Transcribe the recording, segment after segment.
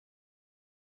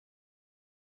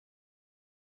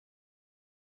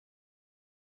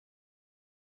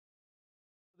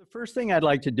The first thing I'd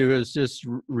like to do is just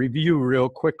review real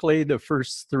quickly the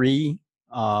first three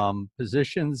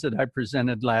positions that I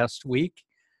presented last week.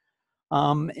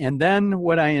 And then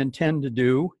what I intend to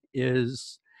do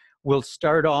is we'll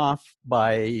start off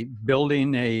by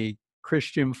building a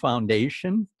Christian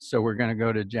foundation. So we're going to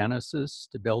go to Genesis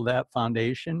to build that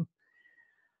foundation.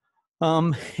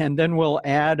 And then we'll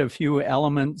add a few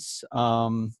elements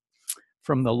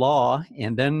from the law,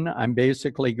 and then I'm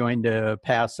basically going to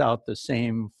pass out the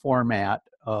same format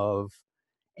of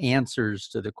answers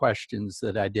to the questions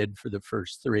that I did for the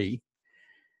first three.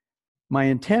 My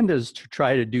intent is to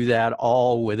try to do that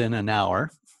all within an hour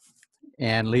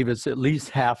and leave us at least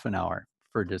half an hour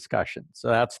for discussion. So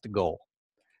that's the goal.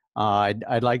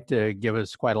 I'd like to give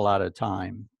us quite a lot of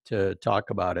time to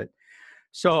talk about it.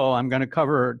 So I'm going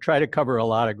to try to cover a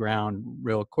lot of ground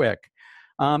real quick.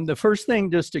 The first thing,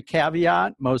 just a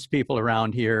caveat, most people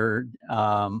around here,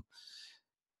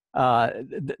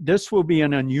 this will be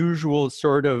an unusual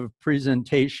sort of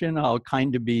presentation. I'll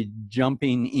kind of be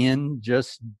jumping in,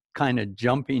 just kind of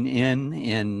jumping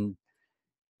in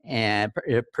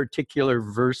particular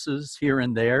verses here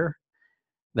and there.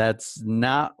 That's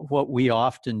not what we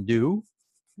often do,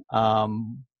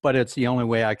 but it's the only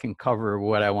way I can cover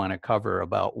what I want to cover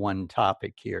about one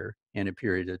topic here in a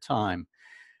period of time.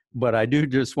 But I do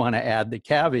just want to add the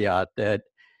caveat that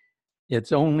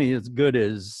it's only as good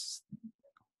as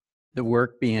the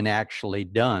work being actually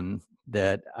done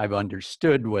that I've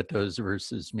understood what those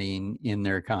verses mean in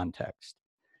their context.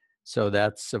 So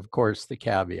that's, of course, the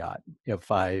caveat.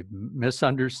 If I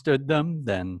misunderstood them,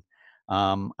 then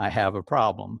I have a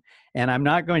problem. And I'm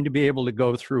not going to be able to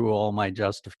go through all my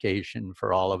justification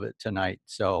for all of it tonight.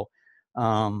 So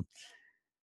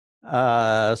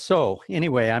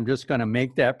anyway, I'm just going to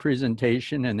make that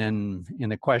presentation, and then in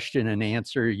the question and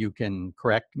answer, you can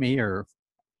correct me or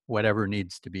whatever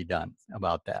needs to be done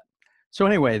about that. So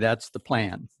anyway, that's the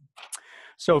plan.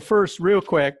 So first, real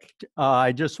quick,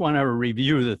 I just want to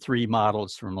review the three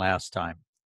models from last time.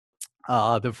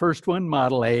 The first one,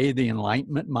 Model A, the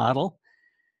Enlightenment model.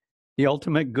 The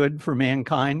ultimate good for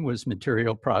mankind was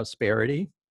material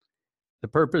prosperity. The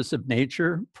purpose of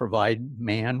nature, provide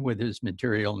man with his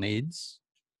material needs.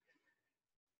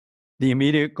 The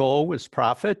immediate goal was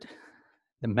profit.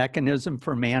 The mechanism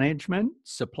for management,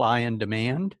 supply and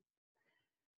demand.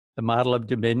 The model of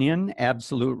dominion,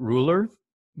 absolute ruler.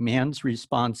 Man's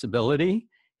responsibility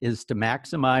is to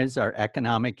maximize our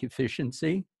economic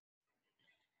efficiency.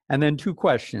 And then two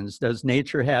questions. Does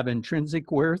nature have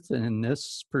intrinsic worth? And in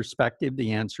this perspective,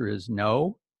 the answer is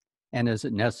no. And is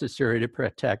it necessary to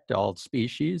protect all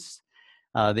species?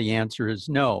 The answer is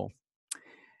no.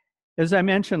 As I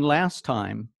mentioned last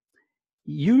time,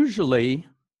 usually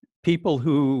people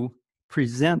who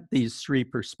present these three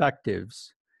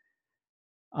perspectives,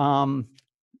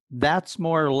 that's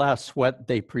more or less what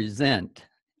they present,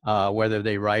 whether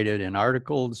they write it in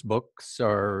articles, books,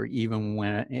 or even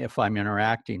if I'm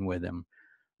interacting with them.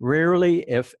 Rarely,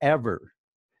 if ever,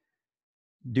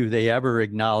 do they ever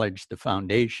acknowledge the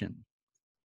foundation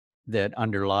that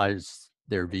underlies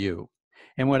their view.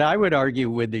 And what I would argue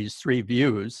with these three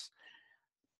views,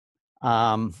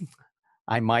 I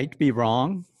might be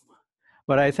wrong,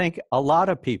 but I think a lot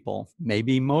of people,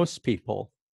 maybe most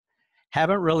people,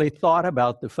 haven't really thought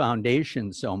about the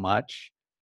foundation so much,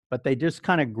 but they just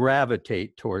kind of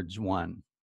gravitate towards one.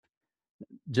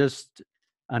 Just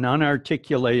an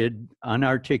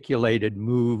unarticulated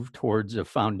move towards a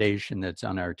foundation that's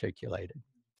unarticulated.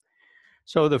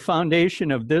 So the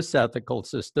foundation of this ethical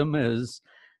system is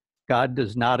God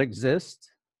does not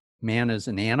exist. Man is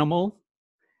an animal.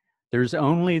 There's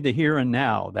only the here and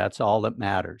now. That's all that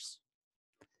matters.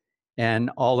 And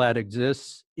all that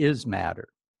exists is matter.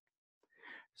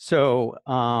 So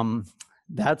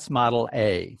that's Model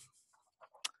A.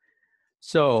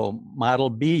 So Model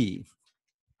B.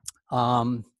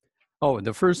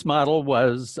 The first model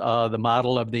was the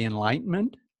model of the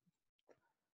Enlightenment.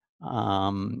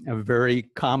 A very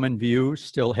common view,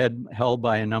 still held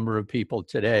by a number of people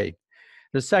today.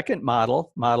 The second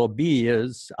model, Model B,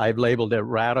 is I've labeled it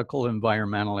radical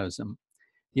environmentalism.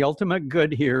 The ultimate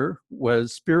good here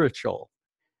was spiritual.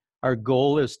 Our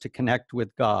goal is to connect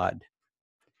with God.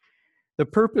 The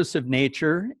purpose of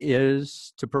nature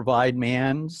is to provide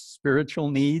man's spiritual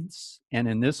needs, and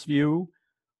in this view,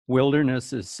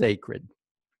 wilderness is sacred.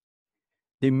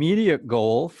 The immediate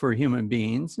goal for human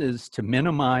beings is to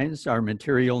minimize our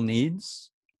material needs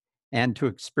and to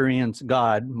experience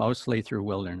God mostly through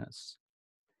wilderness.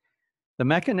 The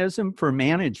mechanism for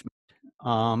management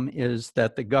is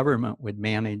that the government would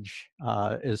manage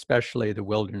especially the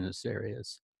wilderness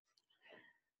areas.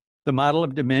 The model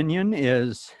of dominion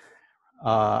is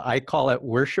I call it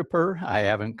worshiper. I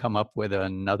haven't come up with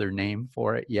another name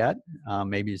for it yet.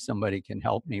 Maybe somebody can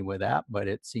help me with that, but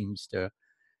it seems to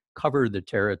cover the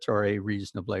territory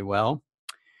reasonably well.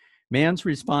 Man's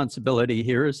responsibility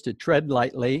here is to tread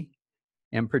lightly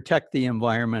and protect the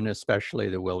environment, especially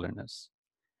the wilderness.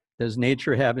 Does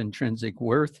nature have intrinsic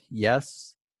worth?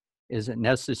 Yes. Is it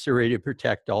necessary to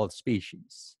protect all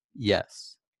species?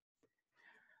 Yes.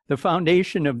 The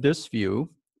foundation of this view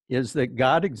is that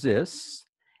God exists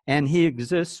and he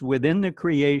exists within the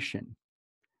creation.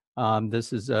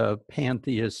 This is a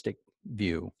pantheistic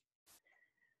view.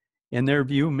 In their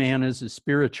view, man is a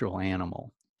spiritual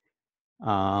animal.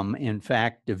 In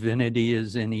fact, divinity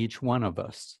is in each one of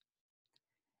us.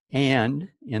 And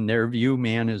in their view,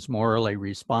 man is morally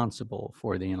responsible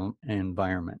for the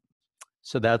environment.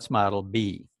 So that's model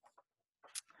B.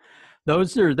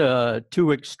 Those are the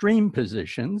two extreme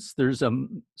positions. There's a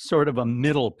sort of a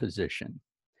middle position.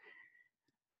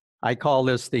 I call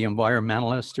this the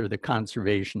environmentalist or the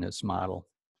conservationist model.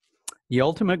 The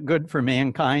ultimate good for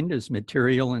mankind is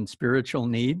material and spiritual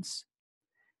needs.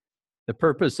 The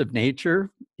purpose of nature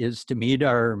is to meet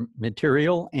our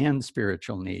material and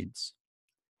spiritual needs.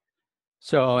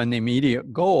 So, and the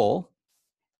immediate goal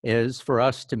is for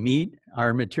us to meet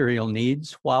our material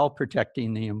needs while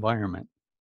protecting the environment.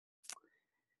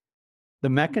 The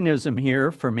mechanism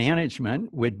here for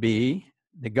management would be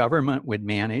the government would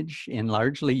manage in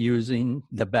largely using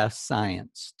the best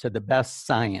science. To the best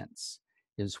science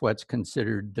is what's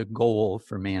considered the goal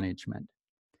for management.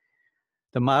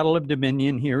 The model of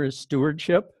dominion here is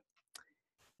stewardship,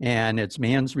 and it's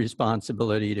man's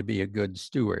responsibility to be a good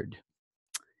steward.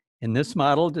 In this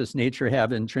model, does nature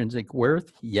have intrinsic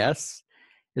worth? Yes.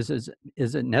 Is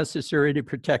it necessary to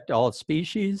protect all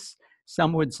species?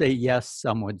 Some would say yes,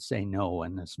 some would say no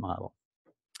in this model.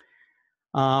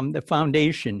 The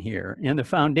foundation here, and the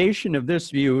foundation of this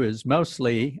view is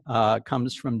mostly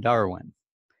comes from Darwin.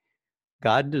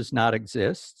 God does not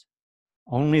exist,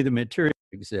 only the material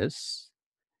exists.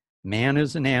 Man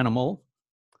is an animal,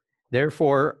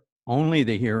 therefore only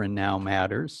the here and now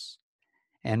matters,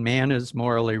 and man is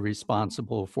morally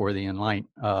responsible for the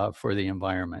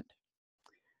environment.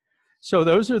 So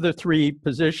those are the three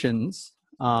positions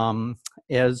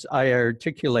as I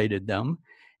articulated them.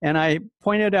 And I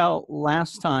pointed out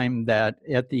last time that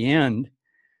at the end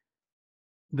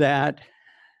that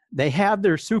they have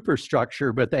their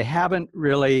superstructure, but they haven't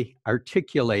really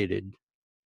articulated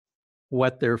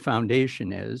what their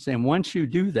foundation is. And once you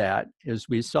do that, as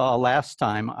we saw last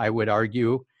time, I would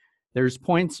argue there's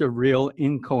points of real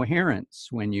incoherence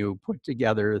when you put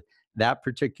together that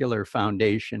particular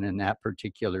foundation and that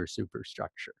particular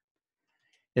superstructure.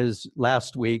 As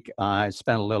last week, I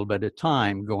spent a little bit of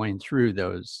time going through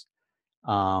those,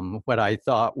 what I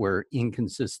thought were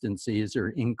inconsistencies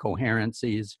or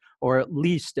incoherencies, or at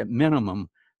least at minimum,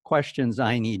 questions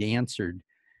I need answered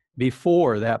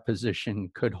before that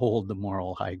position could hold the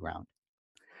moral high ground.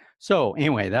 So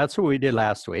anyway, that's what we did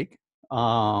last week.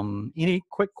 Any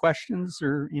quick questions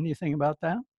or anything about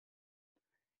that?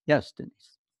 Yes,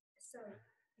 Denise. So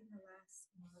in the last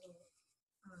model,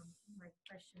 my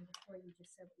question before you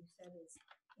just said what you said is,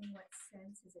 in what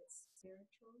sense is it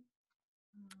spiritual?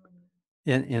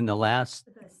 In the last?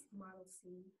 The model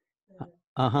C.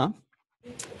 Uh-huh.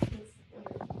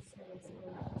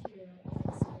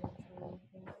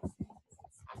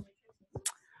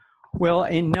 Well,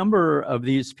 a number of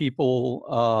these people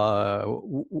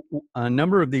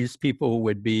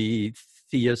would be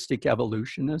theistic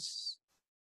evolutionists.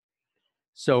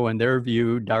 So in their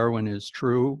view, Darwin is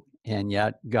true, and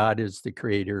yet God is the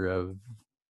creator of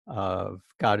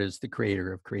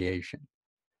creation.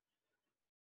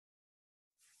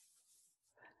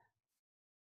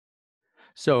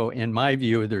 So in my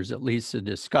view, there's at least a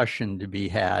discussion to be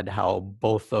had how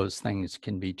both those things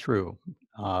can be true,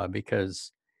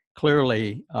 because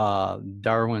clearly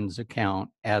Darwin's account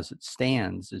as it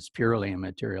stands is purely a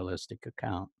materialistic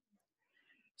account.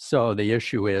 So the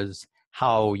issue is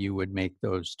how you would make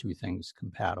those two things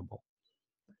compatible.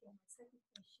 Okay, my second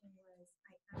question was,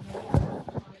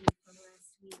 I know from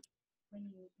last week when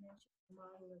you mentioned the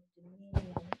model of dominion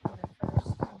in the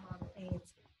first model A.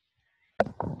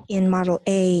 In model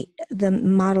A, the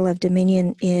model of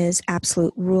dominion is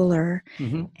absolute ruler,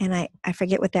 and I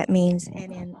forget what that means.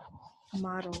 And in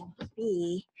model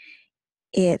B,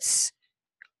 it's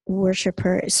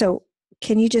worshiper. So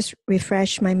can you just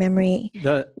refresh my memory?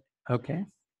 Okay.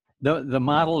 The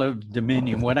model of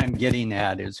dominion, what I'm getting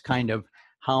at is kind of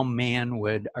how man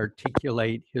would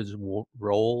articulate his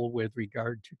role with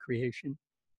regard to creation.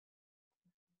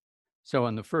 So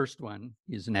in the first one,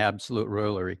 he's an absolute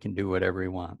ruler. He can do whatever he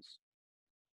wants.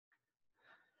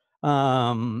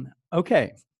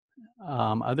 Okay,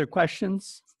 other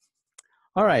questions?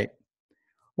 All right,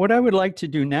 what I would like to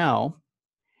do now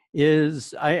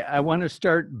is I want to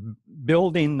start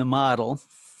building the model.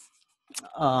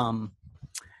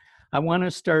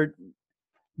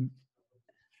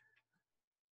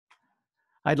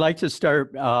 I'd like to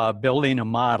start building a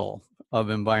model of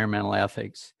environmental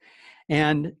ethics.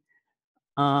 And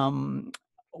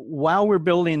while we're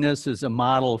building this as a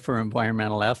model for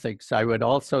environmental ethics, I would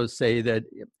also say that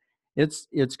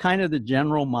it's kind of the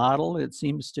general model, it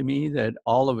seems to me, that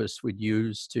all of us would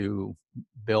use to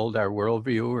build our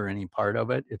worldview or any part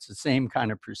of it. It's the same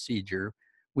kind of procedure.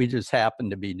 We just happen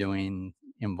to be doing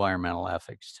environmental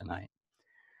ethics tonight.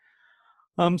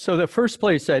 So the first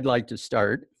place I'd like to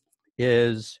start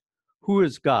is, who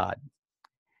is God?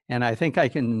 And I think I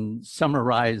can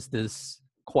summarize this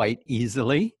quite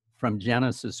easily from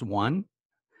Genesis 1.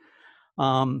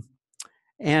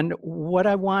 And what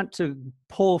I want to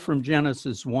pull from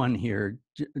Genesis 1 here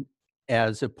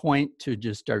as a point to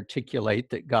just articulate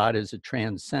that God is a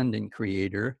transcendent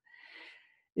creator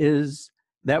is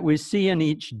that we see in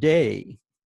each day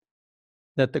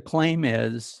that the claim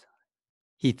is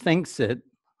he thinks it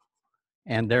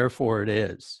and therefore it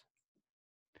is.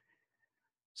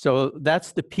 So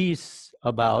that's the piece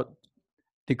about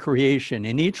the creation.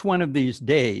 In each one of these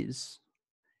days,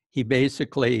 he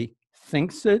basically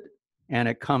thinks it and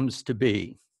it comes to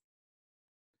be.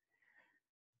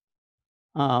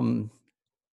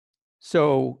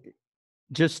 So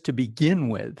just to begin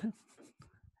with,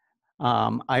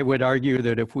 I would argue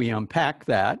that if we unpack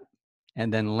that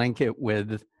and then link it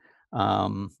with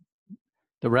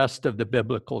the rest of the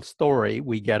biblical story,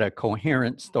 we get a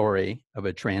coherent story of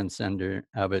a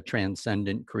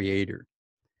transcendent creator.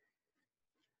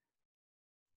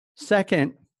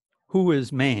 Second, who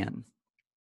is man?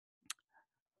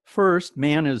 First,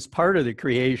 man is part of the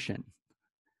creation.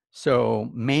 So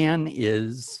man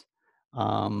is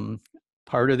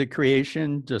part of the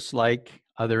creation just like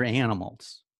other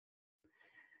animals.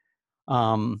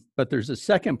 But there's a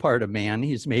second part of man.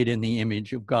 He's made in the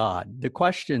image of God. The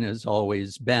question has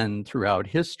always been throughout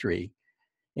history,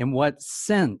 in what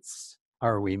sense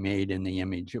are we made in the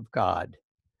image of God?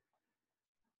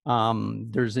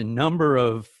 There's a number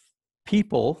of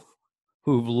people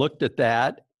who've looked at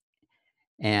that,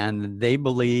 and they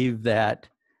believe that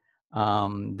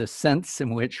the sense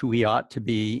in which we ought to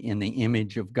be in the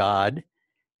image of God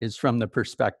is from the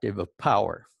perspective of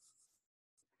power.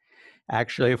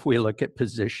 Actually, if we look at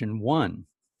position 1,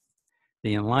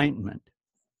 the Enlightenment,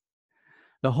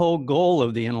 the whole goal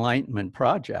of the Enlightenment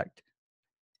project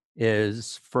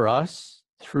is for us,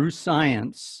 through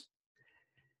science,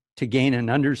 to gain an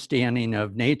understanding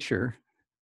of nature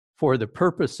for the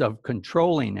purpose of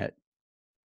controlling it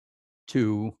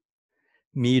to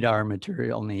meet our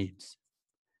material needs.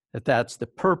 That's the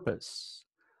purpose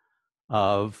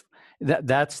of,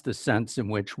 that's the sense in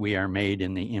which we are made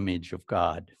in the image of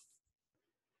God.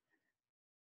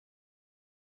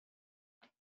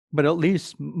 But at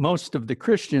least most of the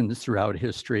Christians throughout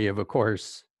history have, of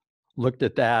course, looked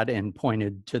at that and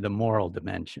pointed to the moral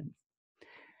dimension.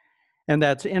 And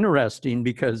that's interesting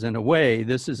because, in a way,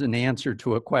 this is an answer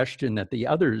to a question that the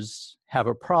others have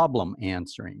a problem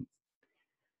answering.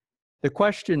 The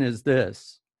question is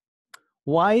this: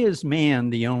 why is man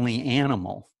the only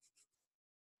animal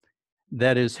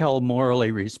that is held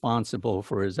morally responsible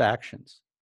for his actions?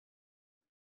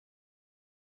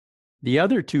 The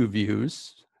other two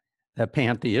views, the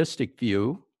pantheistic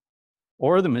view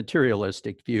or the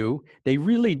materialistic view, they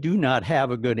really do not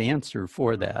have a good answer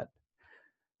for that.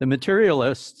 The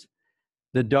materialist,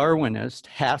 the Darwinist,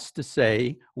 has to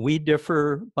say we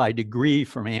differ by degree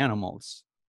from animals.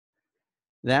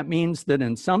 That means that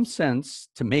in some sense,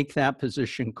 to make that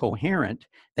position coherent,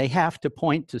 they have to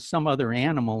point to some other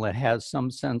animal that has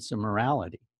some sense of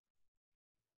morality.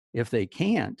 If they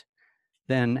can't,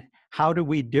 then how do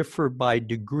we differ by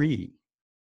degree?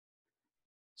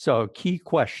 So a key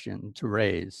question to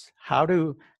raise,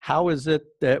 how is it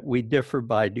that we differ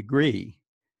by degree,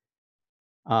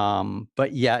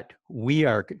 but yet we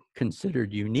are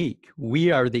considered unique?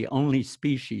 We are the only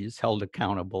species held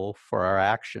accountable for our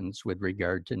actions with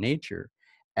regard to nature.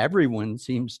 Everyone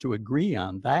seems to agree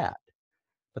on that.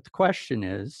 But the question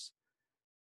is,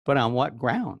 but on what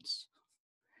grounds?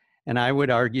 And I would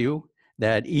argue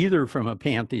that either from a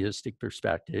pantheistic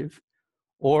perspective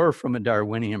or from a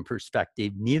Darwinian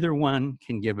perspective, neither one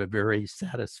can give a very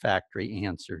satisfactory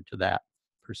answer to that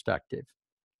perspective.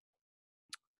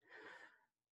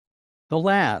 The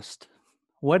last,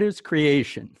 what is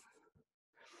creation?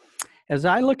 As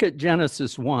I look at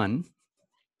Genesis 1,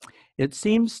 it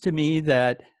seems to me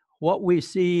that what we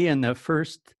see in the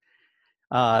first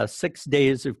 6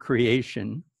 days of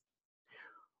creation,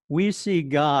 we see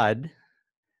God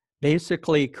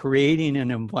basically creating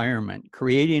an environment,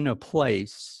 creating a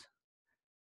place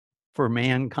for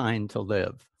mankind to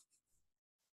live.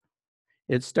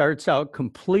 It starts out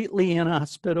completely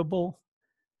inhospitable.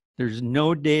 There's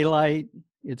no daylight.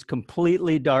 It's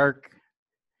completely dark.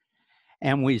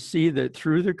 And we see that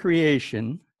through the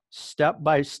creation, step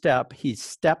by step, he's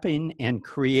stepping and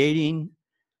creating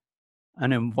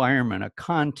an environment, a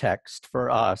context for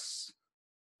us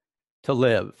to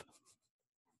live.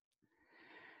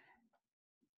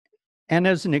 And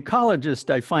as an ecologist,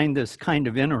 I find this kind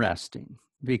of interesting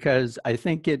because I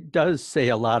think it does say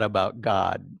a lot about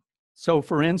God. So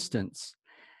for instance,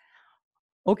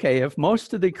 okay, if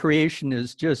most of the creation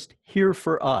is just here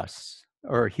for us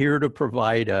or here to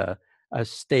provide a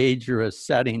stage or a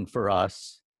setting for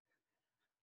us,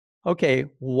 okay,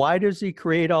 why does he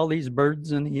create all these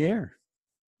birds in the air?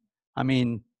 I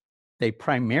mean, they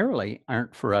primarily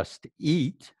aren't for us to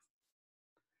eat.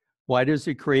 Why does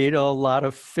he create a lot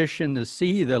of fish in the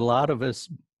sea that a lot of us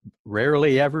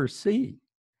rarely ever see?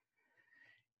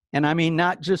 And I mean,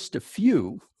 not just a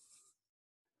few,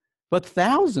 but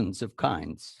thousands of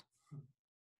kinds.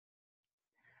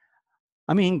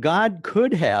 I mean, God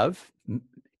could have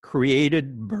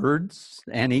created birds,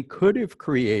 and he could have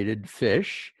created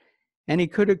fish, and he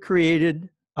could have created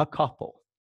a couple.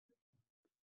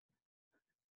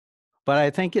 But I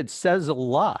think it says a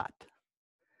lot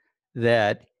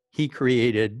that he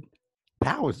created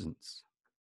thousands.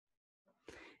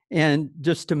 And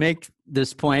just to make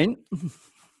this point,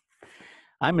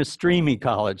 I'm a stream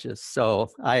ecologist,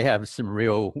 so I have some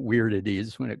real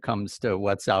weirdities when it comes to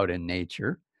what's out in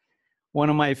nature. One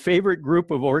of my favorite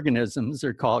group of organisms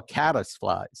are called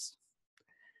caddisflies.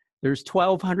 There's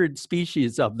 1,200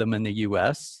 species of them in the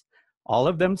US. All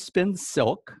of them spin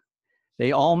silk.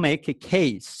 They all make a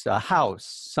case, a house.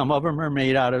 Some of them are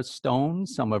made out of stone.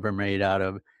 Some of them are made out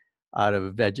of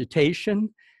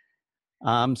vegetation.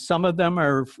 Some of them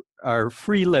are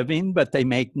free living, but they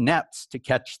make nets to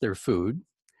catch their food.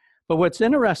 But what's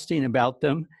interesting about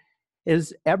them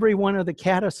is every one of the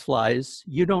caddisflies,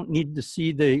 you don't need to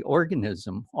see the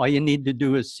organism. All you need to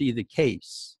do is see the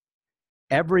case.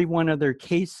 Every one of their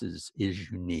cases is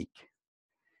unique.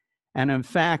 And in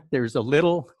fact, there's a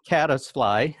little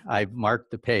caddisfly, I've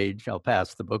marked the page, I'll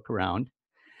pass the book around,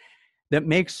 that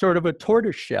makes sort of a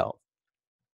tortoise shell.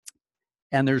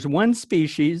 And there's one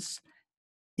species,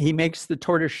 he makes the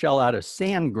tortoise shell out of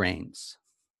sand grains.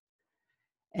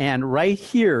 And right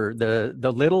here,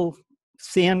 the little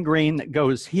sand grain that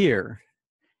goes here,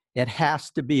 it has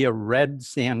to be a red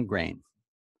sand grain.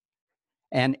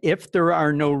 And if there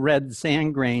are no red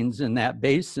sand grains in that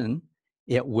basin,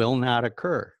 it will not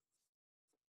occur.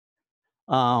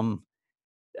 I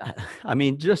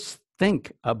mean, just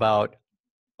think about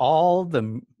all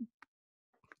the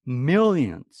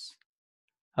millions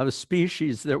of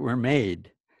species that were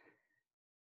made.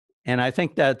 And I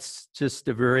think that's just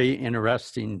a very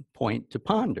interesting point to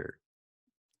ponder,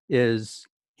 is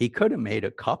he could have made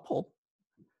a couple,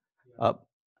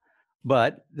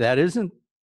 but that isn't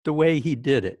the way he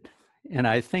did it. And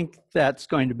I think that's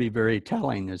going to be very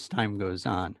telling as time goes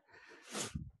on.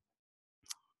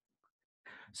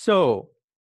 So,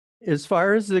 as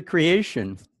far as the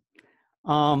creation,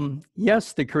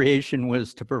 yes, the creation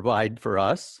was to provide for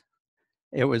us.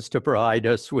 It was to provide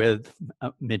us with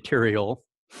material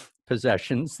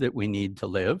possessions that we need to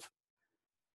live.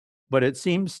 But it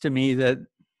seems to me that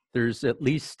there's at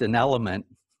least an element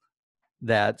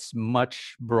that's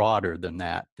much broader than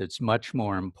that, that's much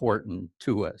more important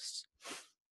to us.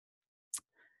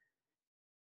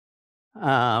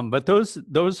 But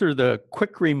those are the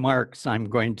quick remarks I'm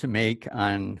going to make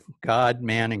on God,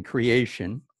 man, and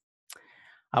creation.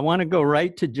 I want to go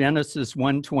right to Genesis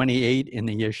 1:28 in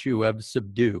the issue of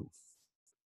subdue.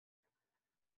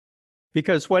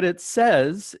 Because what it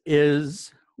says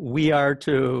is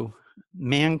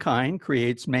mankind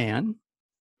creates man.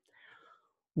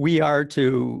 We are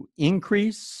to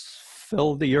increase,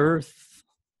 fill the earth,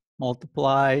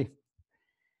 multiply,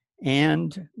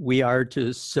 and we are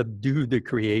to subdue the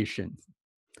creation.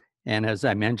 And as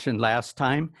I mentioned last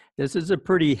time, this is a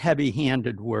pretty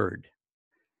heavy-handed word.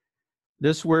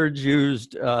 This word's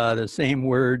used, the same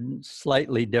word,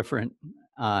 slightly different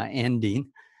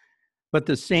ending, but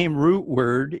the same root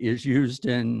word is used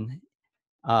in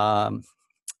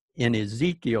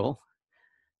Ezekiel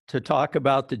to talk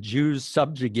about the Jews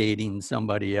subjugating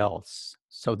somebody else.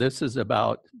 So this is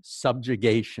about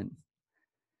subjugation.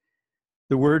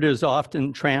 The word is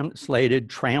often translated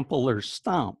trample or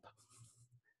stomp.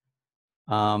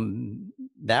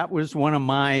 That was one of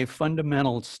my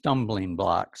fundamental stumbling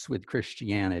blocks with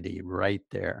Christianity right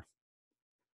there.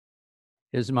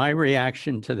 Is my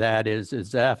reaction to that is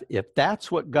that if that's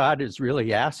what God is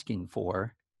really asking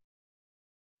for,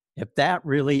 if that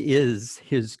really is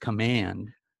his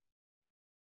command,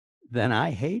 then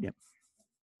I hate him.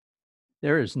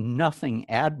 There is nothing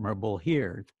admirable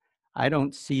here. I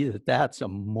don't see that that's a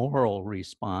moral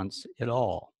response at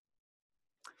all.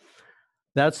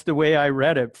 That's the way I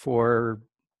read it for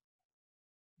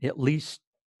at least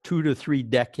 2 to 3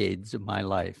 decades of my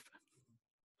life.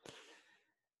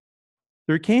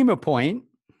 There came a point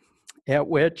at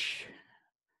which,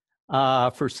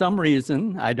 for some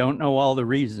reason, I don't know all the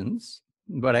reasons,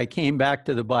 but I came back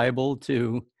to the Bible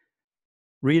to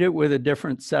read it with a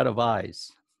different set of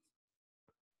eyes.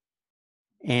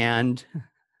 And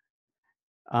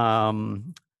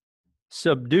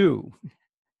subdue.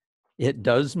 It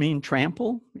does mean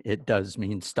trample. It does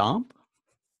mean stomp.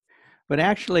 But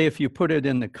actually, if you put it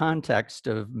in the context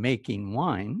of making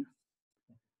wine,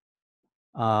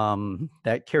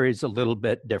 that carries a little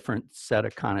bit different set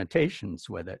of connotations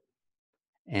with it.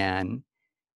 And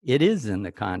it is in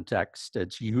the context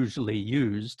that's usually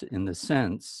used in the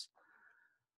sense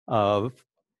of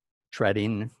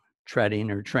treading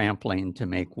or trampling to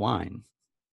make wine.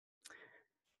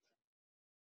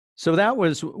 So that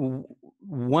was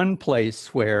one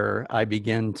place where I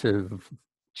began to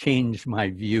change my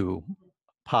view,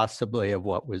 possibly, of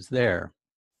what was there.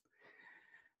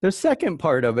 The second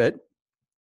part of it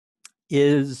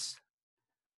is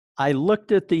I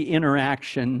looked at the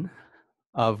interaction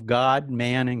of God,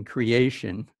 man, and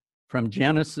creation from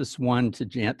Genesis 1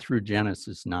 through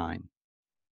Genesis 9.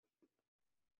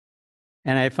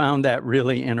 And I found that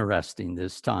really interesting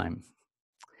this time.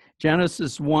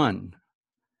 Genesis 1,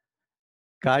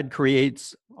 God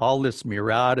creates all this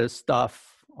myriad of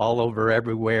stuff all over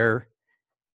everywhere,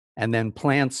 and then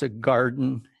plants a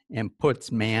garden and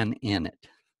puts man in it.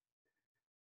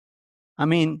 I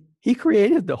mean, he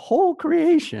created the whole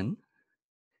creation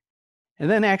and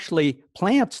then actually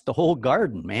plants the whole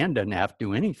garden. Man doesn't have to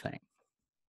do anything.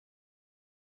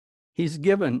 He's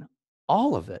given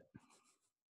all of it.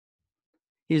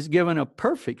 He's given a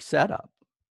perfect setup.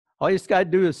 All he's got to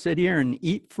do is sit here and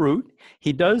eat fruit.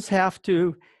 He does have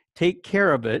to take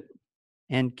care of it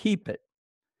and keep it.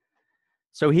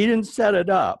 So he didn't set it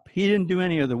up. He didn't do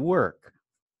any of the work.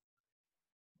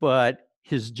 But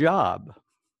his job,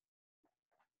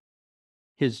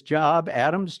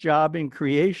 Adam's job in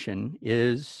creation,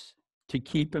 is to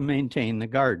keep and maintain the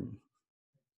garden.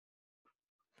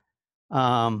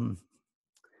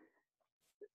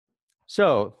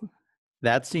 So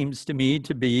that seems to me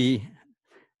to be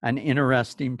an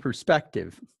interesting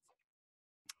perspective.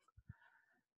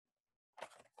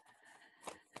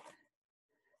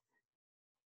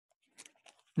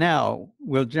 Now,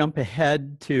 we'll jump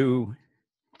ahead to,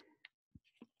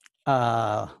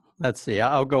 let's see,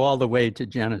 I'll go all the way to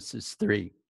Genesis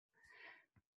 3.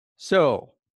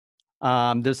 So,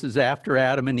 this is after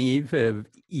Adam and Eve have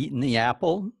eaten the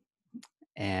apple,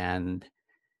 and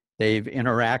they've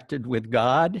interacted with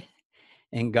God,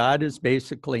 and God is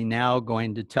basically now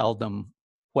going to tell them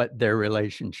what their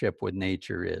relationship with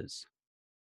nature is.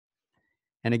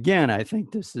 And again, I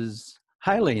think this is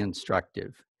highly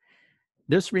instructive.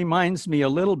 This reminds me a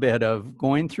little bit of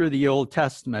going through the Old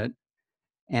Testament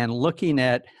and looking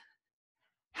at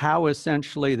how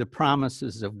essentially the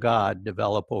promises of God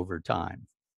develop over time.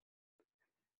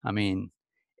 I mean,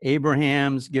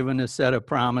 Abraham's given a set of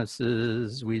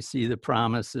promises. We see the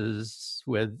promises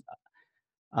with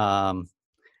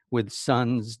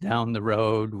sons down the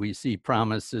road. We see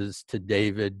promises to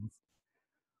David.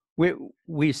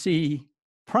 We see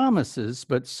promises,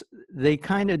 but they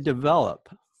kind of develop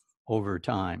over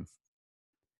time.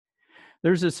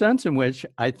 There's a sense in which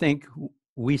I think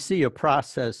we see a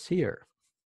process here.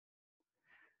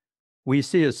 We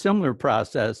see a similar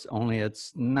process, only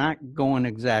it's not going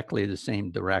exactly the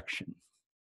same direction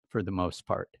for the most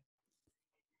part.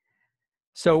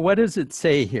 So what does it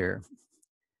say here?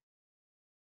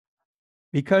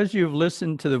 Because you've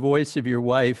listened to the voice of your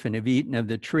wife and have eaten of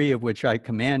the tree of which I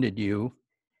commanded you,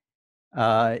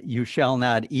 you shall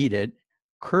not eat it.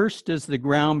 Cursed is the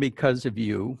ground because of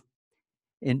you.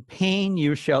 In pain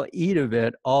you shall eat of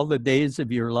it all the days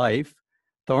of your life.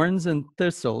 Thorns and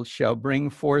thistles shall bring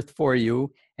forth for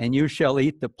you, and you shall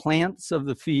eat the plants of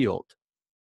the field.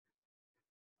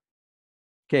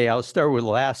 Okay, I'll start with the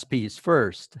last piece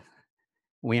first.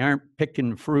 We aren't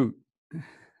picking fruit.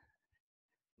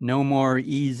 No more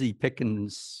easy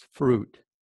pickings fruit.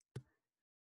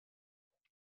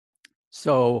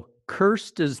 So,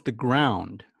 cursed is the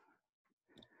ground.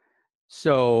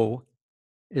 So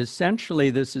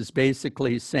essentially, this is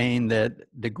basically saying that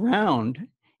the ground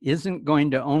isn't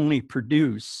going to only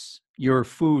produce your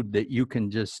food that you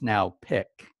can just now pick.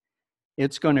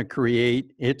 It's going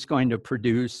to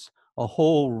produce a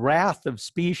whole raft of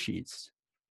species,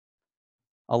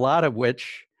 a lot of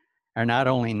which are not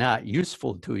only not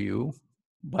useful to you,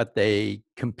 but they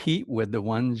compete with the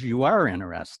ones you are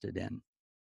interested in.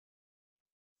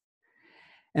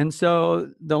 And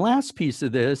so the last piece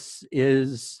of this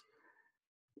is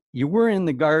you were in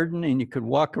the garden and you could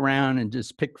walk around and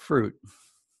just pick fruit.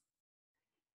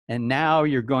 And now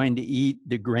you're going to eat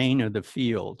the grain of the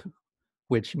field,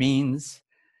 which means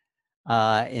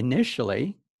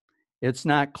initially, it's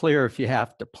not clear if you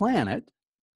have to plant it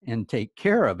and take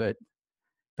care of it,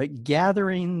 but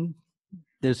gathering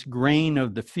this grain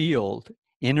of the field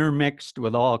intermixed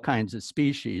with all kinds of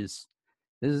species,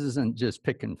 this isn't just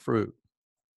picking fruit.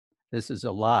 This is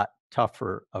a lot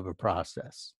tougher of a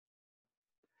process.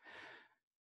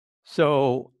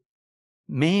 So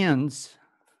man's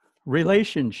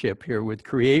relationship here with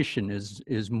creation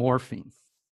is morphing.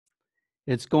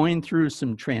 It's going through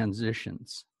some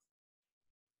transitions.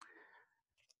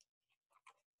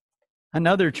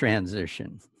 Another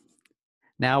transition.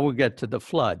 Now we'll get to the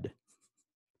flood.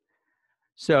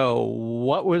 So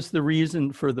what was the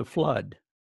reason for the flood?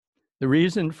 The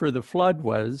reason for the flood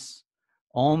was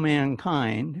all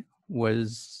mankind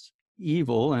was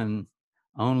evil and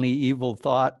only evil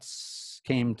thoughts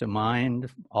came to mind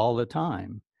all the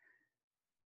time.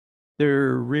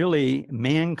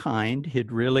 Mankind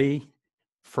had really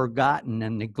forgotten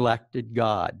and neglected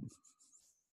God.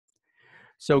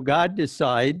 So God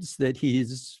decides that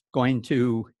he's going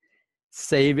to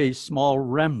save a small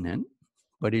remnant,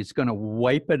 but he's going to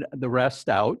wipe the rest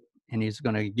out, and he's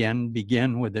going to again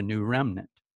begin with a new remnant.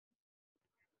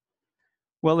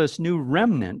 Well, this new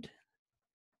remnant,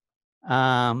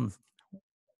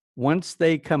 once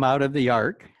they come out of the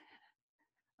ark,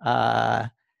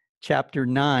 chapter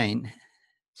 9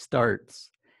 starts.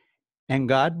 And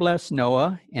God blessed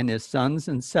Noah and his sons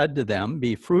and said to them,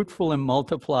 be fruitful and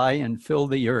multiply and fill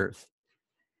the earth.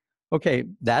 Okay,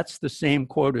 that's the same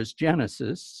quote as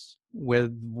Genesis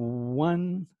with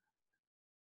one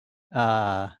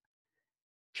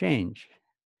change.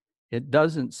 It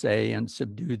doesn't say, and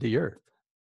subdue the earth.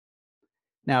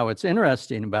 Now, what's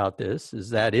interesting about this is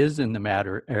that is in the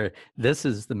matter, this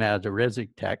is the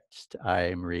Masoretic text I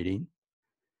am reading.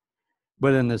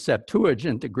 But in the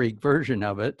Septuagint, the Greek version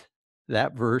of it,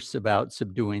 that verse about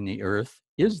subduing the earth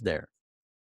is there.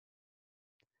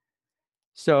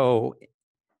 So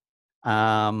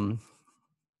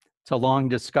it's a long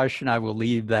discussion. I will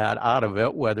leave that out of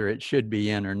it, whether it should be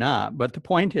in or not. But the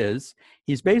point is,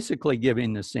 he's basically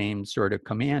giving the same sort of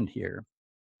command here.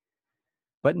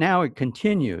 But now it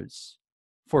continues.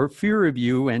 For fear of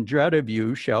you and dread of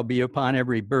you shall be upon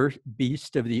every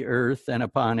beast of the earth and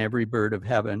upon every bird of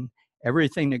heaven,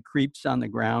 everything that creeps on the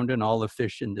ground and all the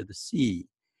fish into the sea.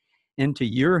 Into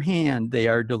your hand they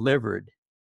are delivered.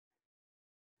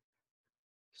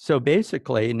 So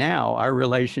basically now our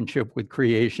relationship with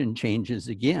creation changes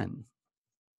again.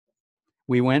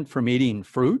 We went from eating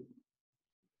fruit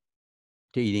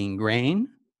to eating grain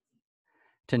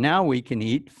to now we can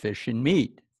eat fish and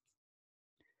meat.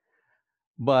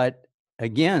 But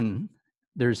again,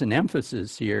 there's an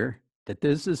emphasis here that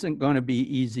this isn't going to be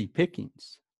easy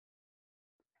pickings.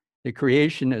 The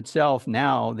creation itself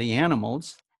now, the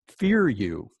animals fear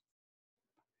you.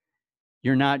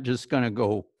 You're not just going to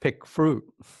go pick fruit.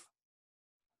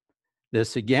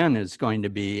 This again is going to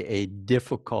be a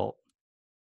difficult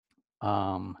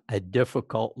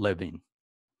living.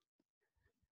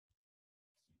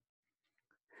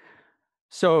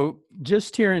 So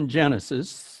just here in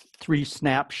Genesis, 3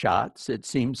 snapshots, it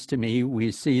seems to me, we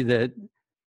see that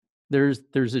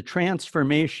there's a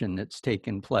transformation that's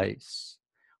taken place.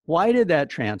 Why did that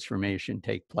transformation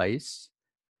take place?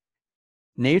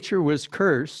 Nature was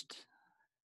cursed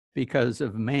because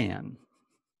of man.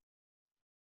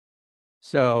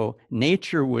 So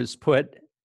nature was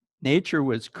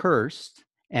cursed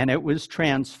and it was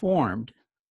transformed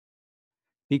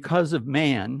because of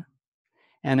man,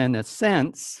 and in a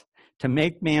sense, to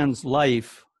make man's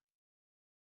life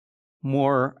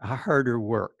more harder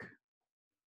work,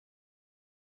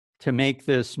 to make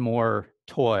this more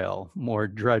toil, more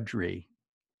drudgery,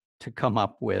 to come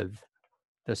up with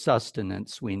the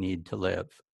sustenance we need to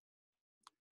live.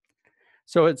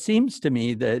 So it seems to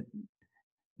me that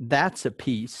that's a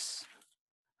piece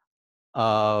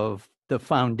of the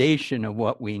foundation of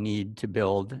what we need to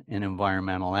build an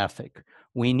environmental ethic.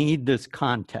 We need this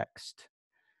context.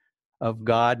 of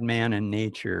God, man, and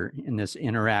nature in this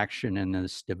interaction and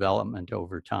this development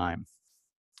over time.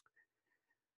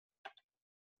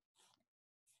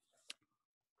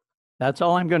 That's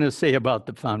all I'm going to say about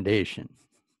the foundation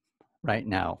right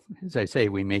now. As I say,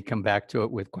 we may come back to it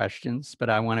with questions,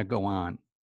 but I want to go on.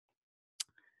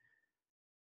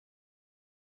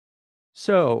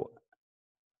 So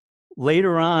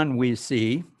later on, we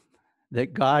see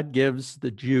that God gives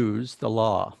the Jews the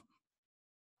law.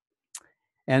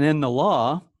 And in the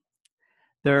law,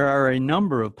 there are a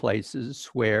number of places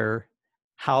where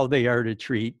how they are to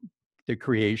treat the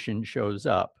creation shows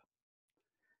up.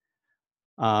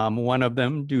 One of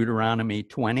them, Deuteronomy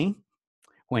 20,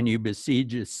 when you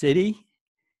besiege a city,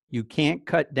 you can't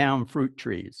cut down fruit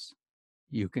trees.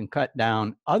 You can cut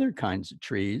down other kinds of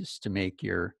trees to make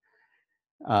your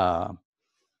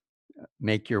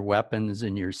weapons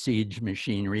and your siege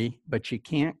machinery, but you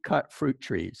can't cut fruit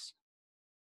trees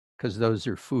because those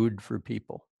are food for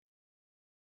people.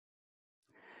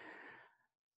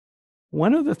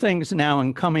 One of the things now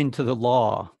in coming to the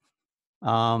law,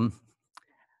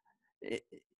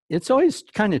 it's always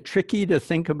kind of tricky to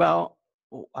think about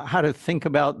how to think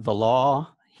about the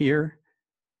law here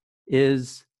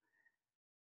is,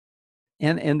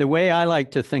 and the way I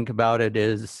like to think about it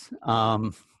is,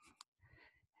 and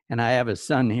I have a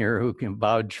son here who can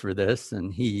vouch for this,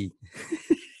 and he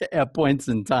at points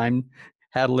in time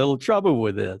had a little trouble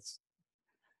with this.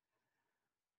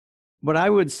 But I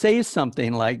would say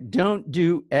something like, don't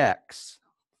do X.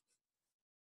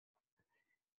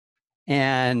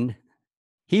 And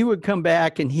he would come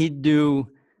back and he'd do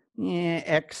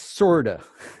X sorta.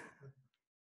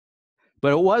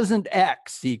 But it wasn't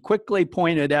X. He quickly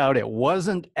pointed out it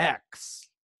wasn't X.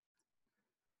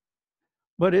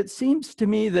 But it seems to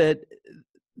me that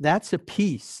that's a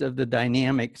piece of the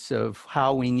dynamics of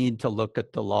how we need to look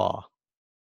at the law.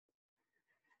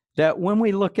 That when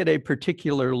we look at a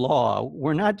particular law,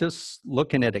 we're not just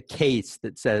looking at a case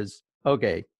that says,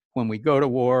 okay, when we go to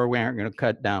war, we aren't going to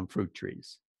cut down fruit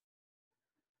trees.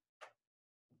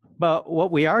 But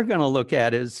what we are going to look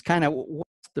at is kind of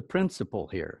what's the principle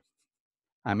here?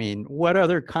 I mean, what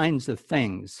other kinds of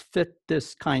things fit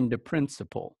this kind of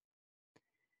principle?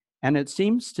 And it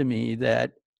seems to me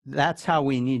that that's how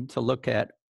we need to look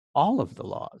at all of the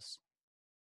laws.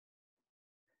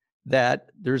 That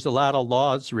there's a lot of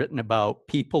laws written about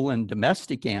people and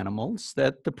domestic animals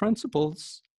that the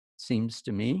principles, seems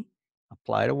to me,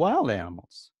 apply to wild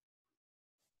animals.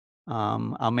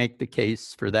 I'll make the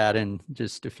case for that in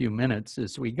just a few minutes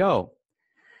as we go.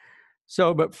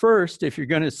 So, but first, if you're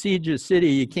going to siege a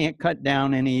city, you can't cut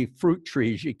down any fruit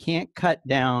trees. You can't cut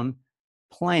down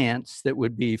plants that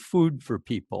would be food for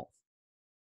people.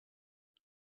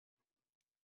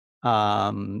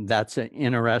 That's an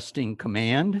interesting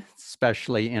command,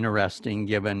 especially interesting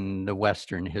given the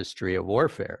Western history of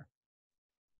warfare.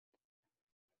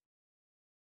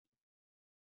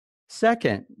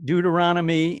 Second,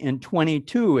 Deuteronomy in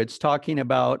 22, it's talking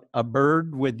about a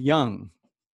bird with young.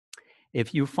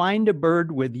 If you find a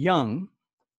bird with young,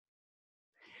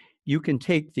 you can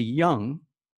take the young,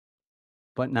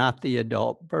 but not the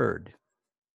adult bird.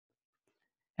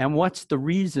 And what's the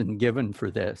reason given for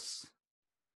this?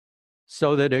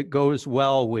 So that it goes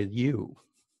well with you.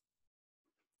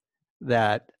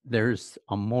 That there's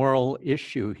a moral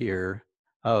issue here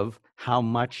of how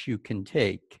much you can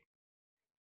take.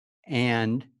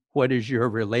 And what is your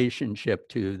relationship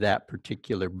to that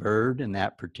particular bird and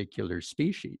that particular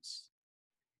species?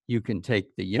 You can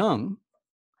take the young,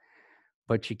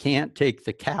 but you can't take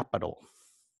the capital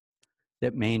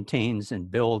that maintains and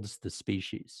builds the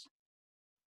species.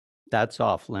 That's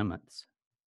off limits.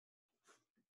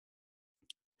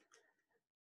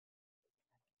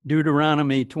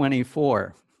 Deuteronomy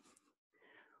 24.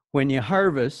 When you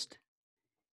harvest,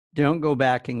 don't go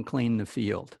back and clean the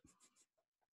field.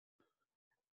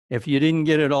 If you didn't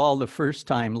get it all the first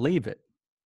time, leave it.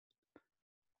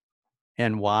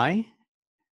 And why?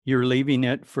 You're leaving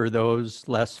it for those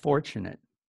less fortunate,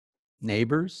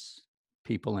 neighbors,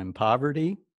 people in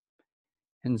poverty,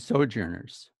 and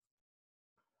sojourners.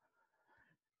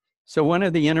 So one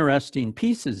of the interesting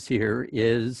pieces here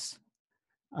is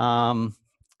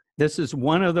this is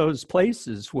one of those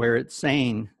places where it's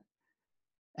saying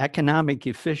economic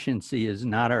efficiency is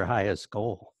not our highest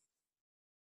goal.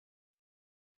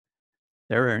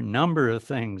 There are a number of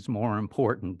things more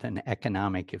important than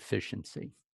economic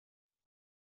efficiency.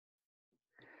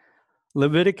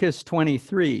 Leviticus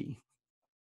 23,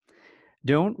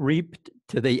 don't reap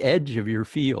to the edge of your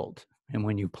field. And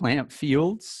when you plant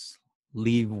fields,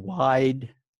 leave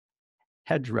wide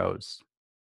hedgerows.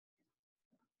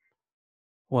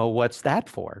 Well, what's that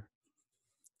for?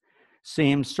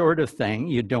 Same sort of thing.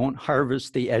 You don't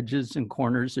harvest the edges and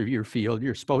corners of your field.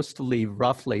 You're supposed to leave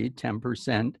roughly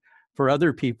 10% for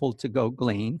other people to go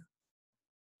glean,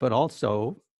 but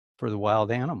also for the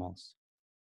wild animals.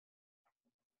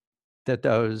 That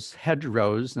those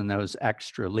hedgerows and those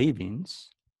extra leavings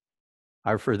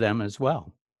are for them as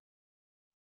well.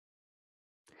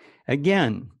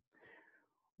 Again,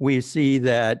 we see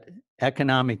that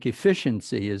economic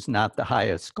efficiency is not the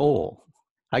highest goal.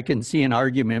 I can see an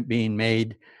argument being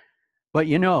made, but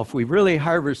you know, if we really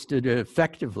harvested it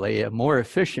effectively, more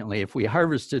efficiently, if we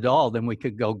harvested all, then we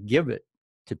could go give it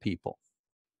to people.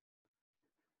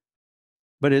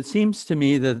 But it seems to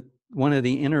me that one of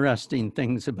the interesting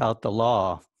things about the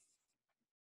law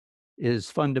is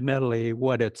fundamentally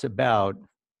what it's about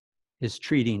is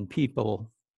treating people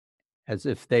as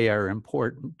if they are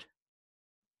important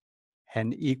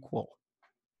and equal.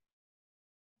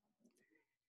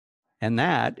 And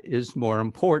that is more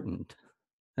important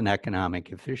than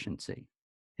economic efficiency,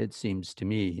 it seems to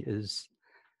me, is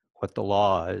what the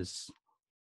law is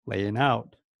laying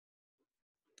out.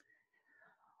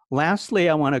 Lastly,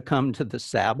 I want to come to the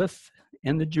Sabbath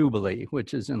and the Jubilee,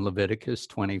 which is in Leviticus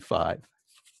 25.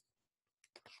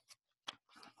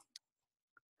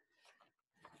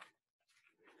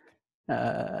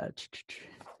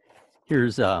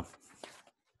 Here's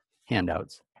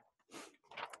handouts.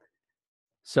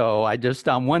 So I just,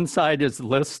 on one side is a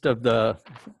list of the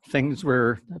things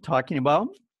we're talking about.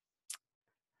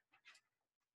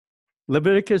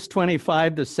 Leviticus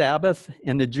 25, the Sabbath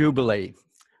and the Jubilee.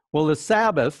 Well, the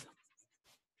Sabbath,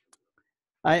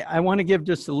 I want to give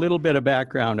just a little bit of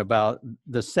background about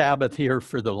the Sabbath here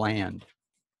for the land.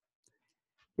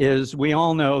 Is we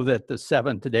all know that the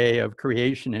seventh day of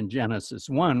creation in Genesis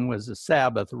 1 was a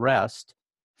Sabbath rest.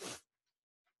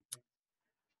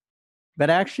 But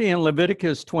actually in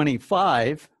Leviticus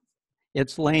 25,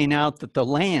 it's laying out that the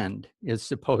land is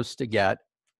supposed to get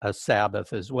a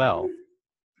Sabbath as well.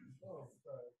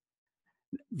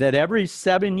 That every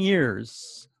 7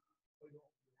 years,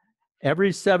 a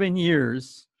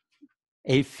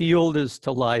field is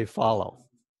to lie fallow.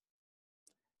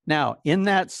 Now, in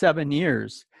that 7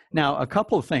 years, now a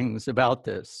couple things about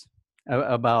this,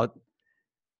 about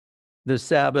the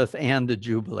Sabbath and the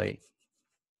Jubilee.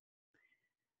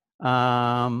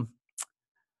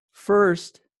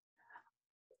 First,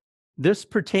 this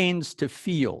pertains to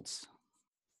fields.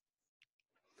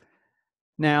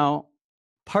 Now,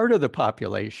 part of the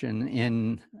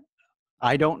population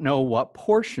I don't know what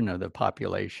portion of the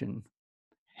population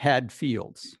had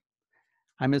fields.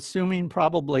 I'm assuming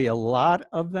probably a lot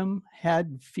of them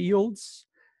had fields,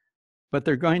 but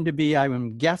they're going to be,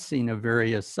 I'm guessing, of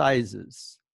various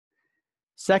sizes.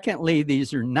 Secondly,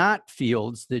 these are not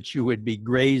fields that you would be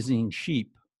grazing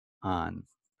sheep on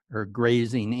or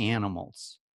grazing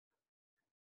animals.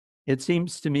 It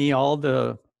seems to me all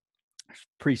the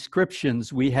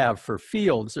prescriptions we have for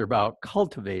fields are about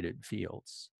cultivated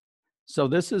fields. So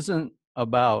this isn't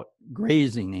about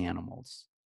grazing animals.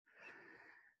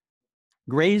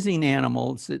 Grazing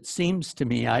animals, it seems to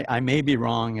me, I may be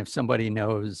wrong, if somebody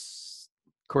knows,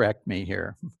 correct me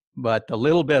here, but the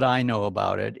little bit I know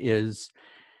about it is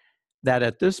that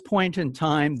at this point in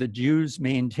time, the Jews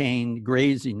maintained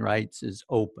grazing rights is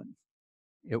open.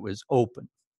 It was open.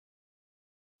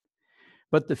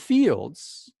 But the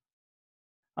fields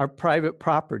are private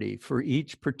property for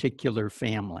each particular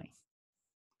family.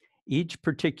 Each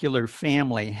particular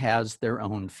family has their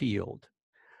own field.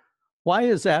 Why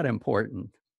is that important?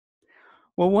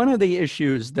 Well, one of the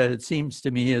issues that it seems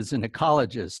to me as an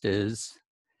ecologist is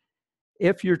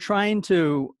if you're trying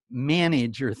to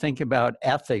manage or think about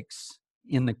ethics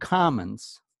in the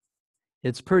commons,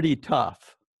 it's pretty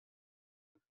tough.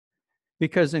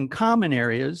 Because in common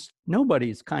areas,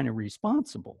 nobody's kind of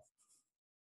responsible.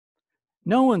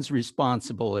 No one's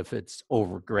responsible if it's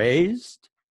overgrazed.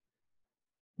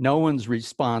 No one's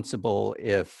responsible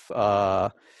if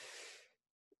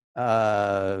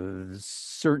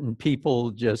certain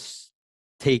people just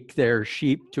take their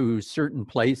sheep to certain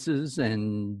places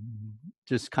and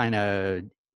just kind of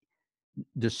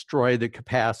destroy the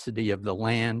capacity of the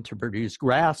land to produce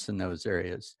grass in those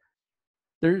areas.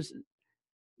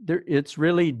 It's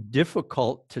really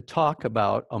difficult to talk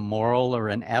about a moral or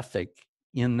an ethic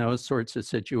in those sorts of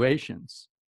situations.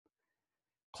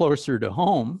 Closer to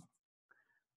home,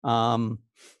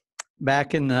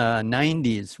 back in the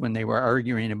 90s when they were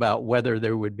arguing about whether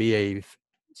there would be a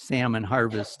salmon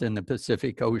harvest in the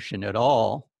Pacific Ocean at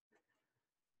all,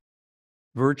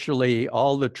 virtually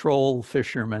all the troll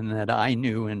fishermen that I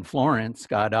knew in Florence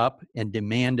got up and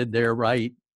demanded their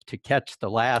right to catch the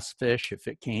last fish if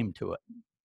it came to it.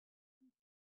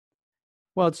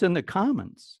 Well, it's in the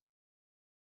commons.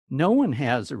 No one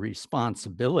has a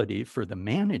responsibility for the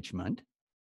management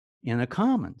in the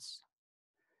commons.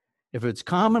 If it's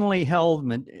commonly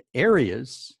held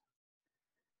areas,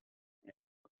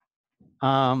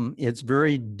 it's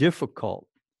very difficult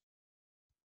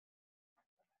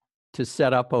to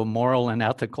set up a moral and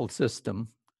ethical system.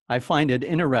 I find it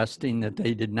interesting that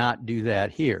they did not do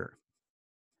that here,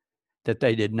 that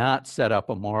they did not set up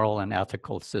a moral and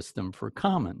ethical system for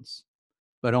commons,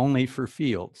 but only for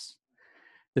fields.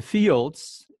 The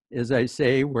fields, as I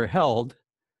say, were held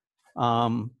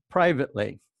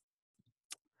privately.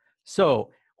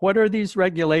 So what are these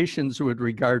regulations with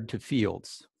regard to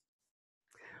fields?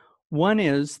 One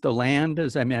is the land,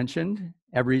 as I mentioned,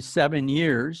 every 7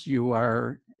 years you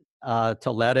are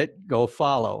to let it go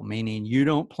fallow, meaning you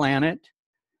don't plant it,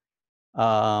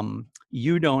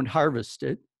 you don't harvest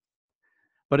it.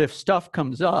 But if stuff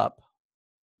comes up,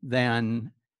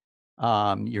 then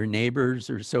your neighbors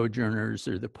or sojourners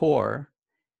or the poor,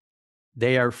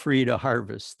 they are free to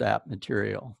harvest that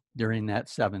material during that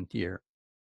 7th year.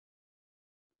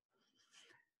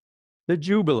 The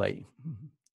Jubilee.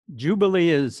 Jubilee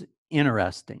is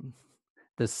interesting.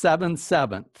 The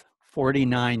 7th,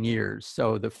 49 years.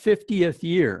 So the 50th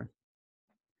year.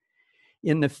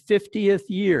 In the 50th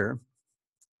year,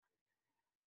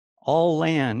 all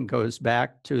land goes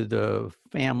back to the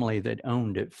family that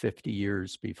owned it 50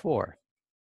 years before.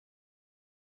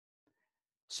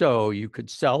 So you could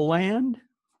sell land,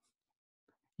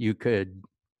 you could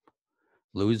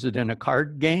lose it in a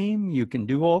card game, you can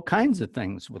do all kinds of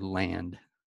things with land.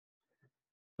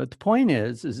 But the point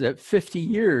is that 50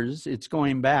 years, it's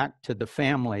going back to the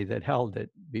family that held it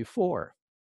before.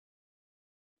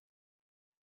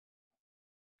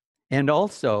 And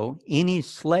also, any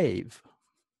slave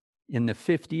in the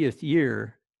 50th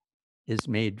year is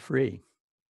made free.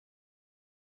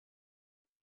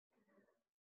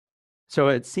 So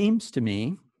it seems to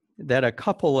me that a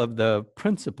couple of the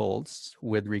principles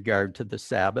with regard to the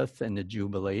Sabbath and the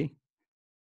Jubilee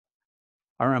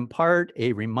are in part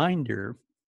a reminder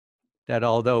that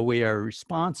although they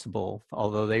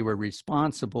were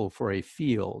responsible for a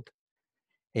field,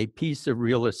 a piece of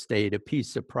real estate, a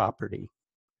piece of property,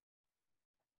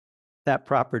 that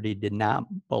property did not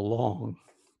belong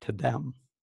to them.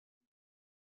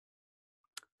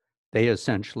 They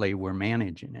essentially were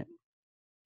managing it.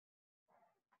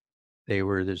 They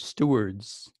were the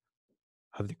stewards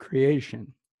of the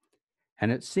creation.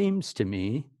 And it seems to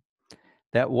me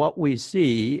that what we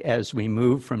see as we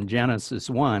move from Genesis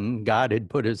 1, God had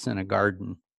put us in a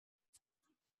garden.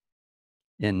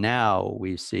 And now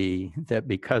we see that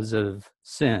because of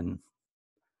sin,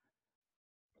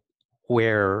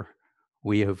 where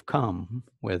we have come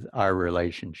with our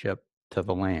relationship to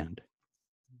the land.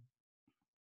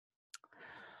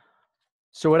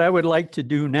 So what I would like to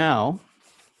do now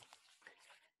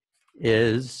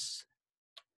is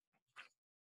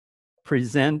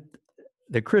present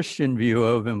the Christian view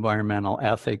of environmental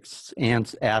ethics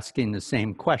and asking the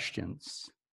same questions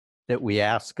that we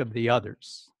ask of the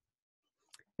others.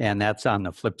 And that's on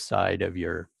the flip side of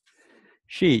your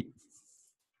sheet.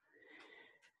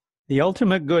 The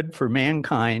ultimate good for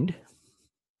mankind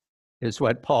is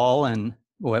what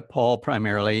Paul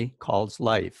primarily calls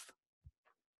life.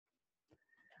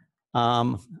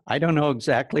 I don't know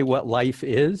exactly what life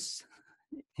is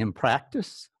in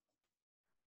practice.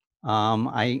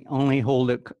 I only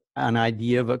hold an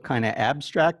idea of it kind of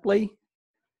abstractly,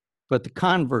 but the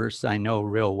converse I know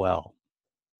real well.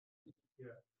 Yeah.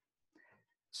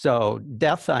 So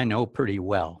death I know pretty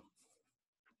well.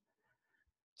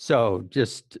 So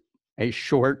just a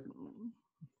short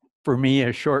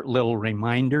little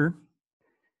reminder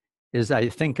is I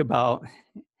think about,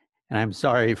 and I'm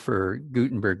sorry for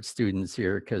Gutenberg students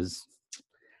here because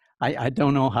I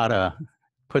don't know how to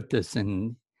put this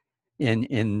in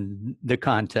the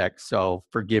context, so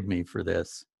forgive me for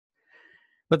this.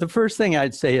 But the first thing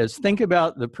I'd say is think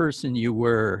about the person you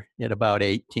were at about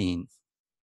 18.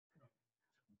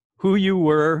 Who you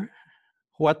were,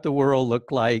 what the world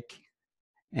looked like,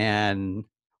 and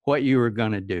what you were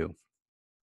going to do.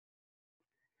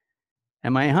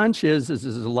 And my hunch is as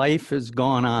life has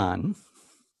gone on,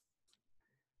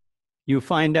 you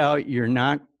find out you're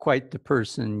not quite the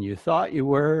person you thought you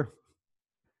were.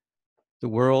 The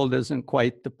world isn't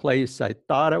quite the place I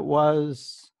thought it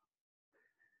was.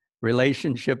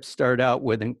 Relationships start out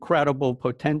with incredible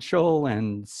potential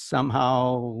and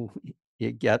somehow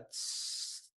it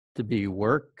gets to be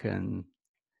work and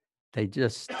they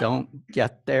just don't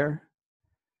get there.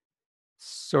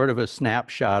 Sort of a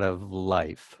snapshot of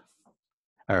life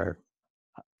or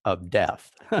of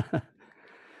death.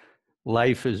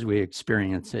 life as we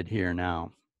experience it here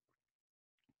now.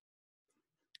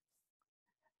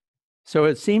 So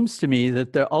it seems to me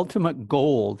that the ultimate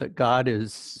goal that God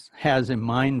has in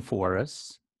mind for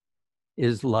us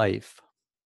is life.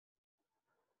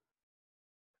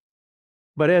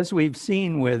 But as we've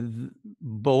seen with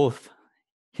both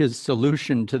his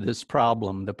solution to this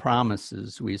problem, the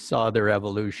promises, we saw their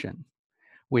evolution.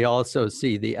 We also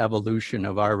see the evolution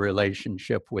of our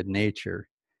relationship with nature.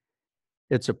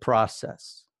 It's a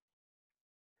process.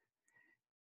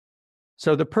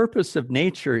 So the purpose of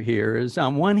nature here is,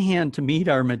 on one hand, to meet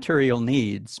our material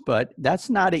needs, but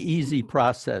that's not an easy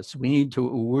process. We need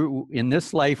to, in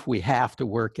this life, we have to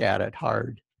work at it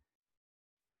hard.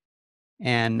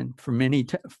 And for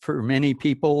many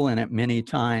people and at many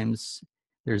times,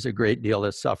 there's a great deal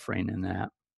of suffering in that.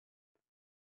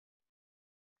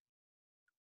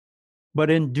 But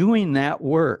in doing that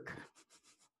work,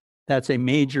 that's a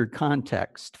major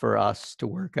context for us to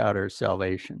work out our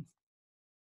salvation.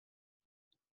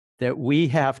 That we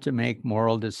have to make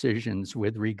moral decisions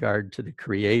with regard to the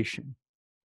creation.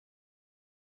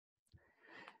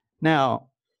 Now,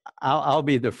 I'll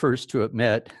be the first to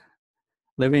admit,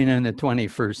 living in the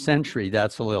 21st century,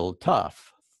 that's a little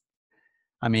tough.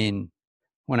 I mean,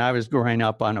 when I was growing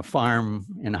up on a farm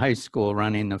in high school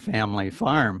running the family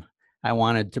farm, I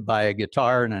wanted to buy a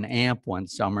guitar and an amp one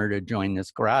summer to join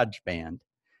this garage band.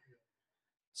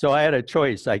 So I had a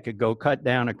choice. I could go cut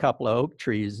down a couple of oak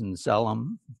trees and sell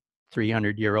them,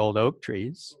 300-year-old oak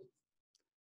trees.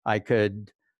 I could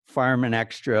farm an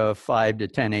extra 5 to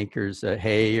 10 acres of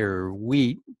hay or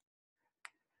wheat.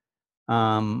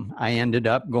 I ended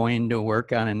up going to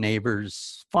work on a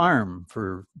neighbor's farm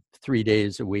for 3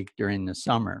 days a week during the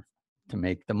summer to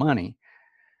make the money.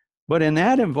 But in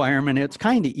that environment, it's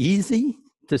kind of easy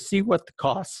to see what the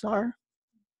costs are,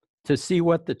 to see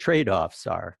what the trade-offs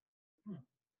are.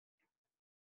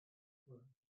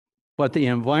 But the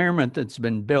environment that's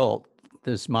been built,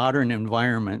 this modern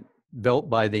environment built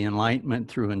by the Enlightenment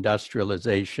through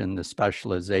industrialization, the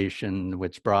specialization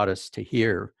which brought us to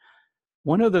here,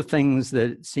 one of the things that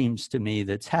it seems to me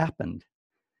that's happened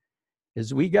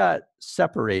is we got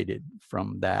separated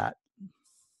from that.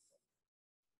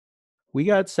 We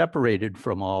got separated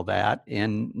from all that,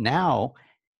 and now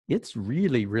it's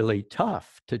really, really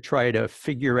tough to try to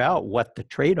figure out what the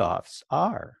trade-offs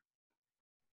are.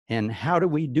 And how do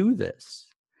we do this?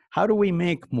 How do we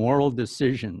make moral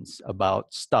decisions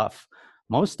about stuff?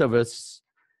 Most of us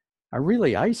are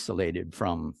really isolated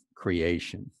from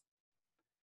creation.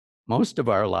 Most of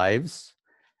our lives,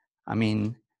 I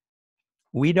mean,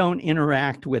 we don't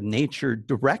interact with nature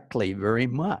directly very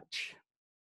much.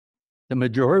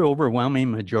 The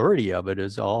overwhelming majority of it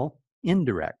is all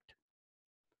indirect.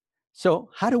 So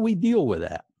how do we deal with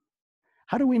that?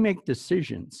 How do we make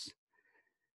decisions?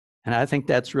 And I think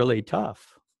that's really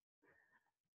tough.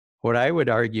 What I would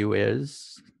argue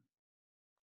is,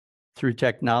 through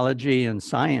technology and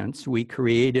science, we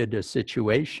created a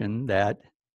situation that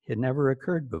had never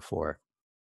occurred before.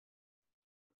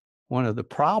 One of the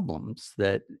problems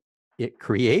that it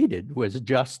created was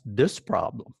just this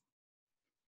problem,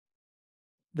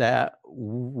 that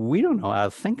we don't know how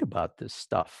to think about this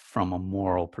stuff from a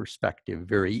moral perspective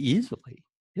very easily.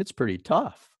 It's pretty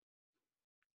tough.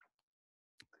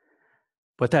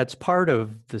 But that's part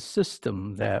of the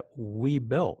system that we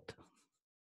built.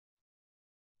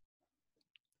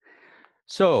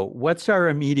 So what's our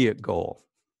immediate goal?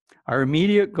 Our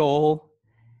immediate goal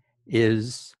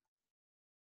is,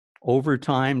 over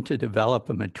time, to develop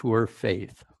a mature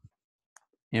faith.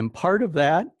 And part of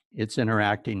that, it's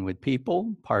interacting with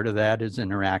people. Part of that is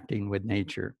interacting with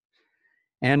nature.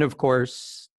 And of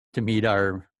course, to meet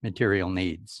our material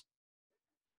needs.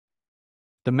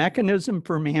 The mechanism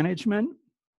for management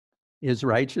is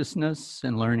righteousness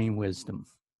and learning wisdom.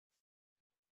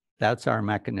 That's our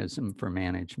mechanism for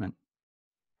management.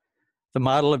 The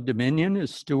model of dominion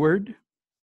is steward.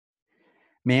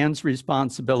 Man's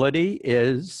responsibility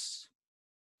is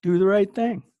do the right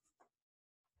thing.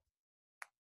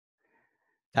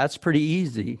 That's pretty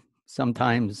easy.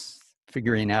 Sometimes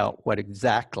figuring out what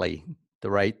exactly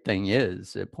the right thing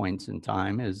is at points in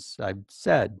time, as I've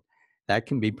said, that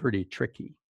can be pretty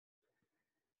tricky.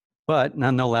 But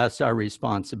nonetheless, our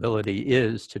responsibility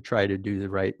is to try to do the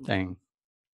right thing.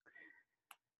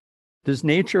 Does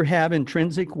nature have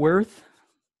intrinsic worth?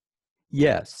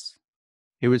 Yes.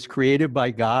 It was created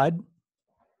by God.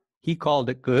 He called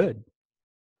it good.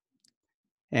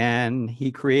 And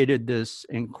he created this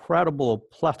incredible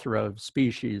plethora of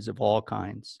species of all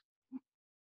kinds.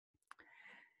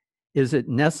 Is it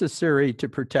necessary to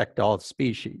protect all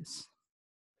species?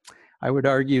 I would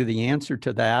argue the answer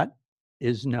to that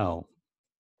is no.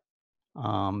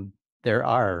 there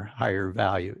are higher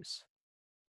values.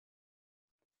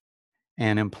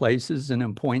 And in places and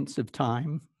in points of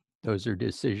time, those are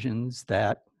decisions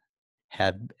that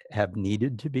have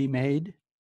needed to be made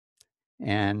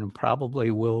and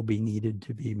probably will be needed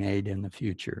to be made in the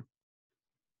future.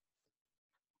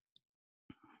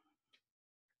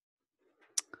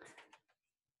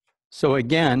 So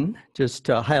again, just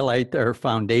to highlight our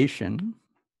foundation,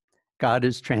 God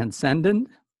is transcendent.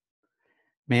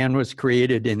 Man was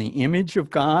created in the image of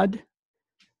God.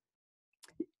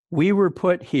 We were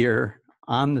put here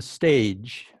on the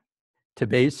stage to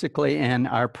basically, and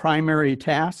our primary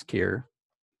task here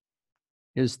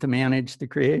is to manage the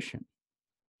creation.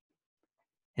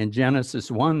 In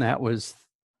Genesis 1, that was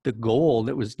the goal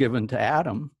that was given to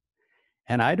Adam.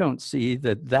 And I don't see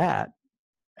that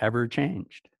ever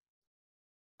changed.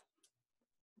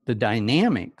 The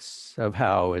dynamics of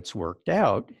how it's worked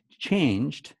out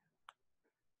changed.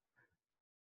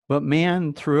 But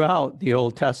man, throughout the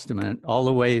Old Testament, all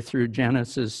the way through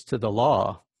Genesis to the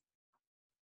law,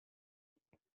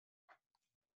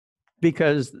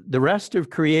 because the rest of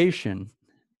creation,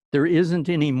 there isn't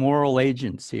any moral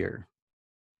agents here.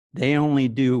 They only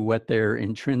do what they're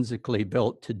intrinsically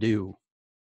built to do.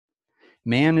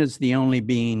 Man is the only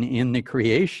being in the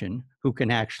creation who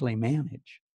can actually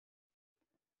manage.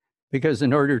 Because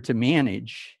in order to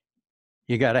manage,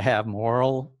 you got to have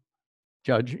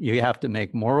you have to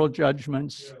make moral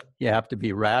judgments. You have to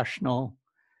be rational.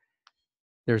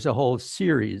 There's a whole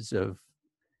series of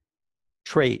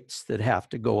traits that have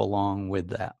to go along with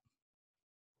that.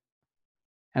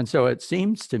 And so it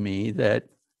seems to me that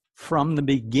from the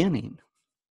beginning,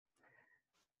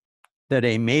 that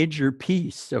a major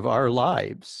piece of our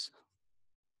lives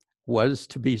was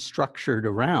to be structured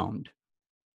around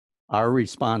our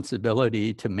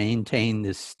responsibility to maintain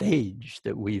this stage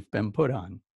that we've been put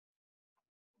on.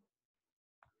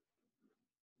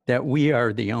 That we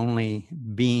are the only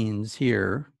beings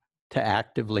here to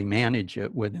actively manage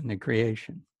it within the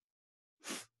creation.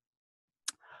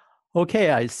 Okay,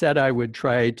 I said I would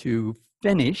try to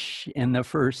finish in the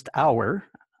first hour.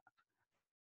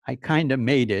 I kind of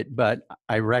made it, but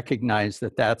I recognize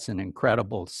that that's an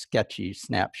incredible sketchy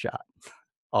snapshot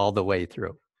all the way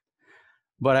through.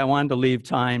 But I wanted to leave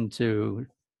time to,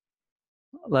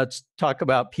 let's talk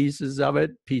about pieces of it,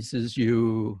 pieces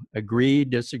you agree,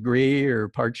 disagree, or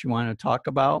parts you want to talk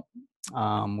about.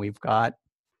 We've got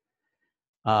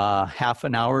half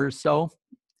an hour or so.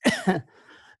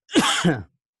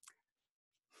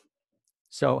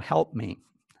 So help me.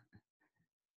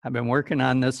 I've been working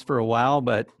on this for a while,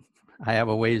 but I have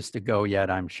a ways to go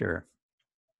yet, I'm sure.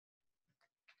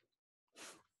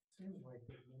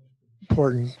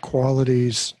 Important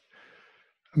qualities.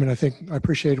 I mean, I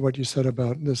appreciate what you said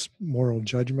about this moral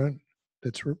judgment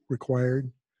that's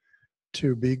required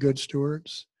to be good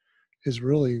stewards is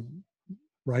really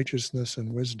righteousness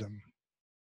and wisdom.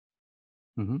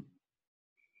 Mm-hmm.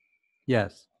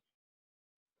 Yes,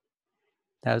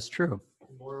 that's true.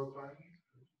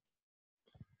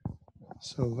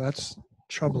 So that's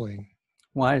troubling.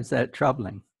 Why is that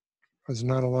troubling? There's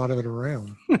not a lot of it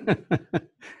around.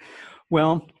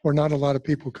 Well, or not a lot of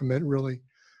people really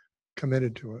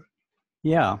committed to it.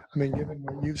 Yeah. I mean, given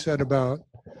what you've said about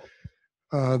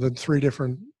the three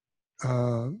different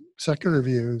secular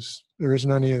views, there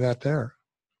isn't any of that there.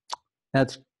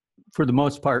 That's for the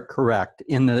most part correct.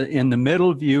 In the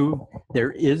middle view,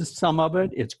 there is some of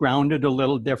it. It's grounded a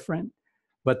little different,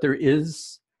 but there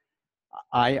is,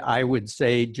 I would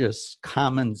say, just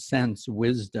common sense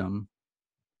wisdom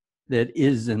that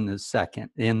is in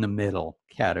the middle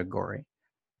category.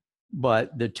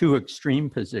 But the two extreme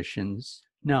positions,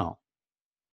 no.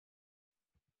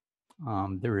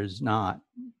 There is not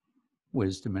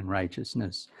wisdom and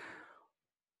righteousness.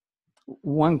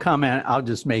 One comment, I'll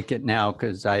just make it now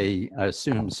because I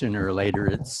assume sooner or later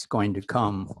it's going to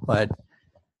come, but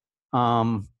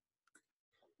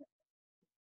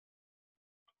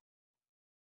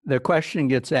the question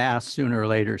gets asked sooner or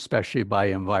later, especially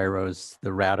by enviros,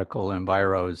 the radical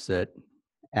enviros, that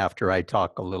after I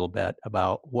talk a little bit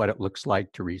about what it looks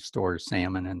like to restore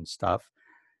salmon and stuff,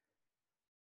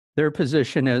 their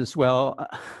position is, well,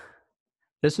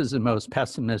 this is the most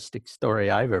pessimistic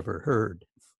story I've ever heard.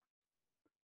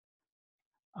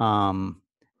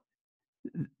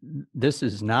 This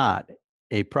is not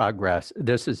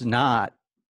this is not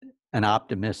an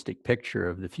optimistic picture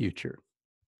of the future.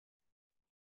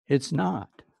 It's not.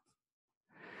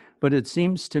 But it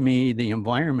seems to me the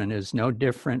environment is no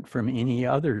different from any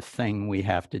other thing we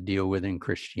have to deal with in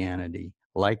Christianity,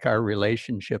 like our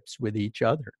relationships with each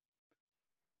other.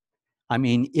 I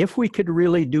mean, if we could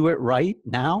really do it right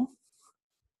now,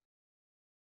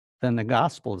 then the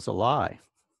gospel is a lie.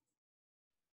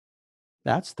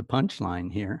 That's the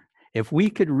punchline here. If we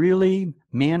could really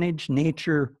manage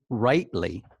nature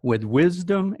rightly with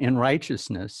wisdom and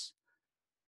righteousness,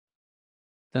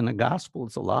 then the gospel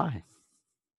is a lie.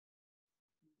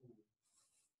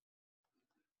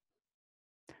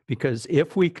 Because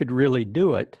if we could really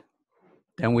do it,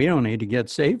 then we don't need to get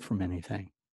saved from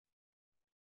anything.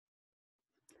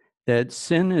 That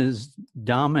sin is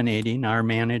dominating our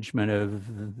management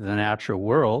of the natural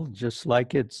world, just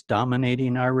like it's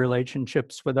dominating our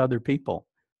relationships with other people.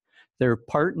 They're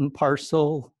part and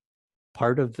parcel,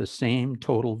 part of the same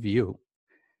total view.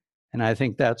 And I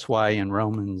think that's why in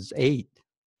Romans 8,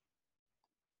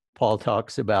 Paul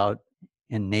talks about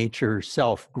in nature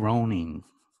self-groaning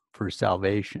for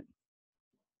salvation,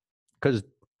 because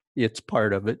it's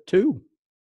part of it too.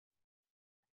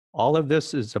 All of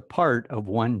this is a part of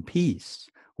one piece.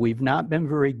 We've not been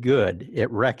very good at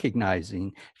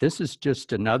recognizing this is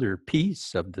just another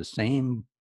piece of the same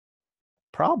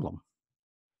problem.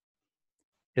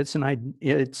 It's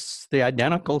the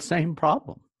identical same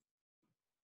problem.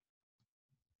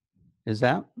 Does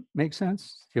that make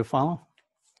sense? Do you follow?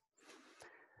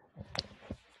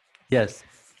 Yes.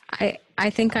 I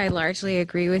think I largely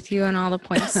agree with you on all the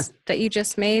points that you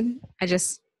just made. I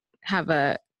just have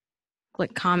a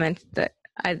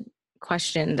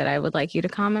question that I would like you to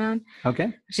comment on.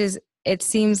 Okay. Which is, it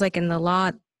seems like in the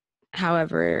law,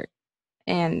 however,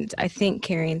 and I think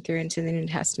carrying through into the New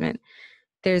Testament,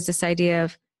 there's this idea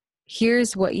of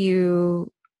here's what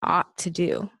you ought to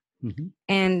do. Mm-hmm.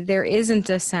 And there isn't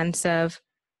a sense of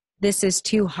this is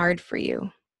too hard for you.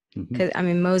 Because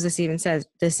Moses even says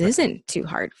this isn't too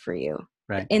hard for you,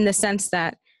 right? In the sense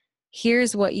that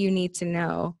here's what you need to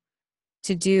know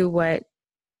to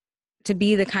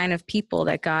be the kind of people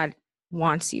that God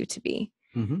wants you to be.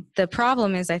 Mm-hmm. The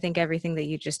problem is, I think, everything that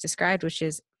you just described, which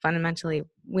is fundamentally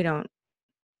we don't,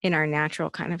 in our natural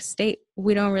kind of state,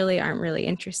 aren't really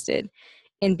interested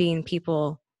in being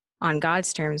people on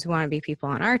God's terms. We want to be people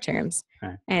on our terms,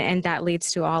 right. And that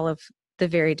leads to all of the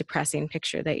very depressing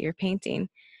picture that you're painting.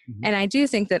 Mm-hmm. And I do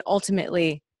think that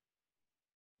ultimately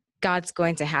God's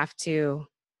going to have to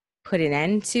put an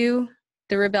end to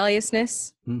the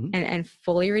rebelliousness and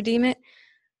fully redeem it.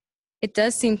 It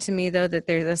does seem to me, though, that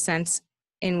there's a sense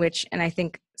in which, and I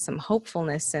think some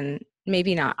hopefulness and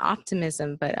maybe not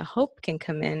optimism, but a hope can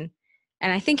come in.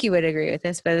 And I think you would agree with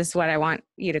this, but this is what I want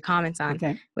you to comment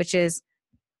on, which is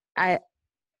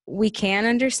we can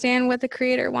understand what the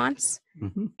Creator wants.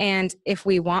 Mm-hmm. And if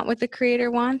we want what the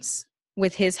Creator wants,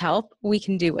 with his help, we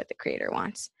can do what the Creator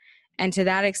wants. And to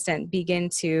that extent, begin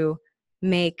to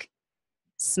make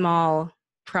small,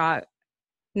 not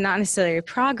necessarily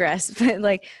progress, but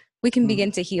like we can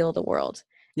begin to heal the world.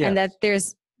 Yes. And that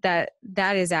there's that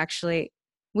is actually,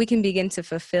 we can begin to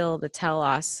fulfill the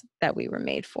telos that we were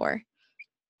made for.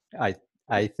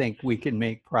 I think we can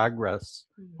make progress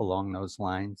along those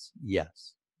lines.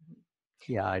 Yes.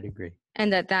 Yeah, I'd agree.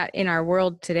 And that in our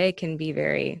world today can be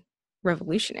very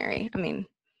revolutionary. I mean,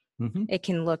 it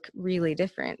can look really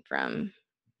different from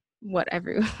what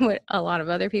a lot of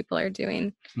other people are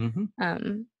doing.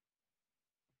 And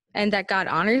that God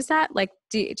honors that. Like,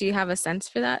 do you have a sense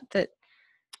for that? That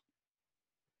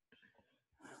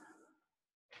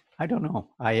I don't know.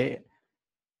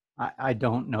 I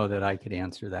don't know that I could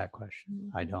answer that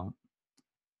question. I don't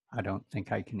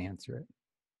think I can answer it.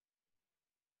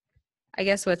 I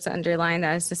guess what's underlying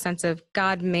that is the sense of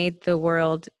God made the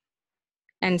world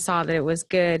and saw that it was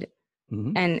good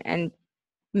and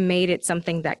made it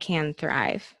something that can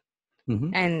thrive.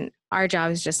 And our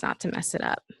job is just not to mess it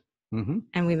up.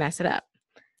 And we mess it up.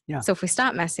 Yeah. So if we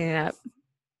stop messing it up,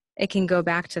 it can go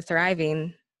back to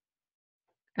thriving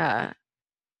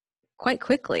quite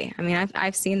quickly. I mean,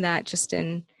 I've seen that just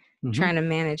in trying to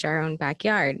manage our own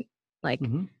backyard. Like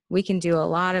we can do a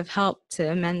lot of help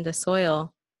to amend the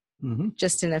soil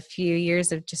just in a few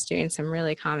years of just doing some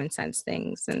really common sense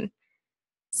things. And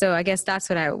so I guess that's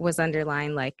what I was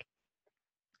underlying, like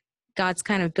God's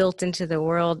kind of built into the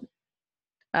world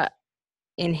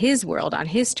in his world, on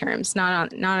his terms,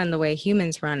 not on the way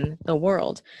humans run the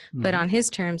world, but on his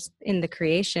terms in the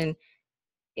creation.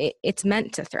 It's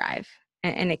meant to thrive,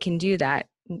 and it can do that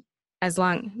as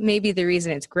long, maybe the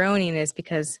reason it's groaning is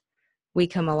because we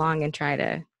come along and try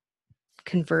to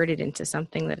convert it into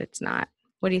something that it's not.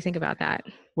 What do you think about that?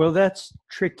 Well, that's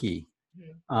tricky.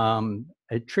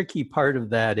 A tricky part of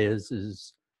that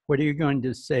is what are you going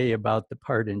to say about the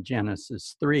part in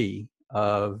Genesis 3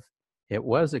 of it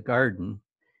was a garden,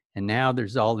 and now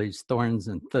there's all these thorns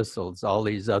and thistles, all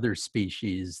these other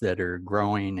species that are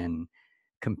growing and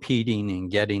competing and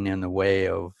getting in the way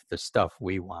of the stuff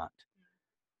we want.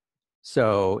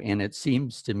 So, and it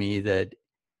seems to me that,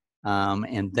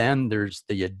 and then there's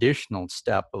the additional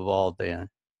step of all the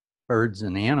birds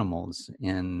and animals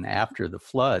in after the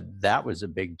flood. That was a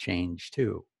big change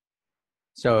too.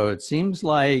 So it seems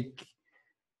like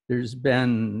there's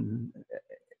been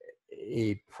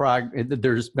a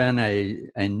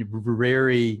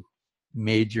very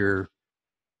major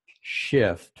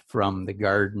shift from the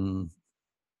garden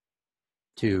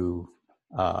to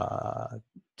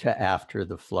after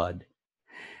the flood.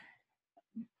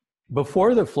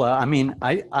 Before the flood, I mean,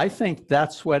 I think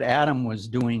that's what Adam was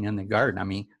doing in the garden. I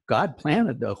mean, God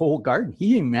planted the whole garden. He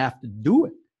didn't even have to do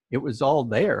it. It was all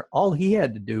there. All he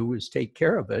had to do was take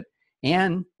care of it.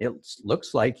 And it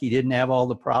looks like he didn't have all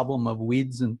the problem of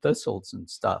weeds and thistles and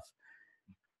stuff.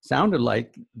 Sounded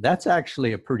like that's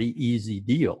actually a pretty easy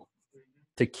deal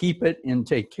to keep it and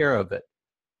take care of it.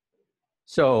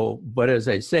 So, but as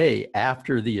I say,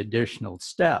 after the additional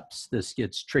steps, this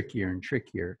gets trickier and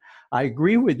trickier. I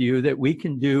agree with you that we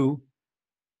can do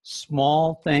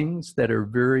small things that are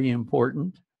very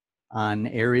important on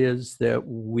areas that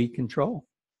we control,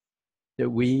 that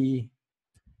we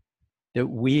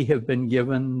have been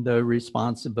given the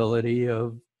responsibility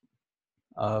of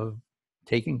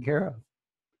taking care of.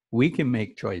 We can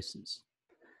make choices.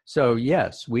 So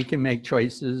yes, we can make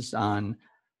choices on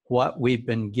what we've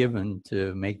been given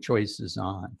to make choices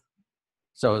on.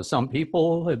 So some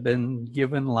people have been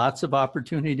given lots of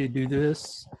opportunity to do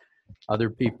this, other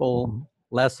people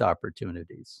less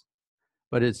opportunities.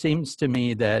 But it seems to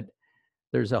me that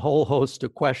there's a whole host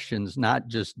of questions, not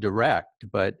just direct,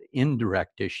 but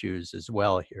indirect issues as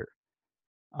well here.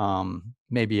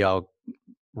 Maybe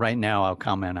right now I'll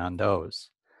comment on those.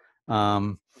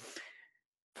 For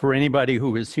anybody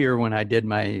who was here when I did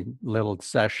my little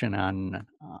session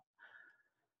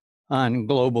on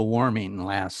global warming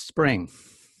last spring,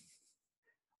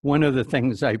 one of the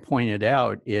things I pointed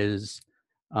out is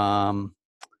my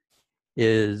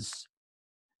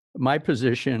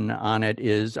position on it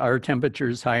is, are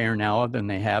temperatures higher now than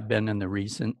they have been in the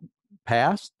recent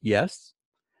past? Yes.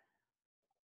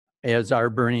 Has our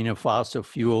burning of fossil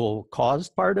fuel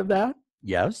caused part of that?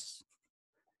 Yes.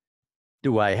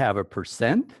 Do I have a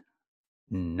percent?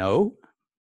 No.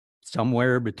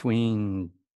 Somewhere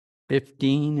between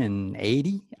 15 and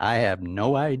 80? I have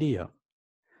no idea.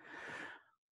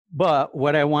 But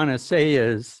what I want to say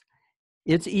is,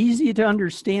 it's easy to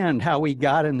understand how we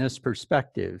got in this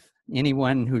perspective.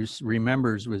 Anyone who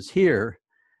remembers was here.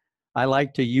 I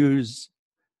like to use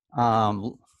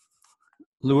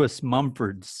Lewis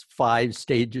Mumford's 5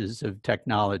 stages of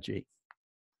technology.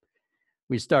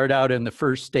 We start out in the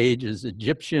first stage as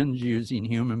Egyptians using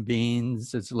human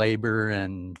beings as labor,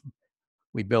 and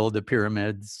we build the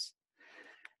pyramids.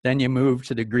 Then you move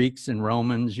to the Greeks and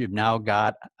Romans. You've now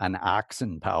got an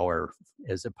oxen power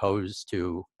as opposed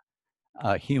to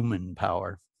a human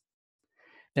power.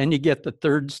 Then you get the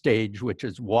third stage, which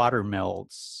is water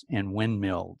mills and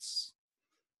windmills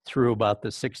through about the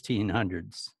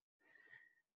 1600s.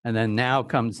 And then now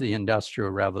comes the Industrial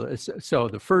Revolution. So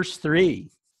the first 3,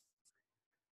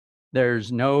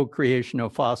 there's no creation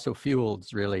of fossil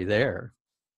fuels really there.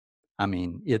 I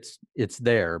mean, it's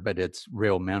there, but it's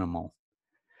real minimal.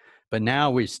 But now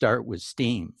we start with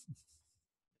steam.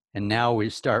 And now we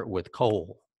start with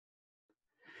coal.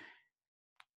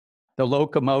 The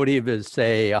locomotive is,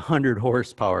 say, 100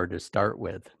 horsepower to start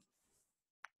with.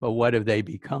 But what have they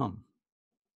become?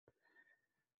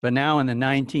 But now in the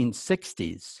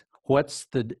 1960s, what's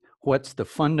the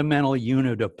fundamental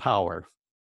unit of power?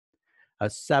 A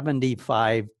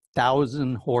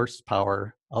 75,000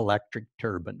 horsepower electric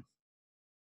turbine.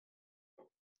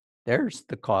 There's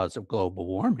the cause of global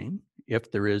warming, if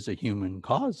there is a human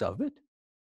cause of it.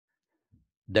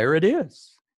 There it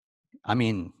is. I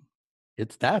mean,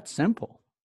 it's that simple.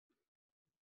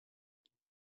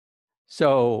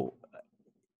 So,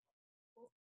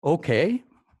 okay,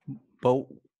 but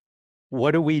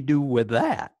what do we do with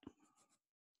that?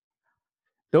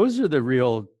 Those are the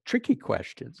real tricky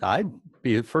questions. I'd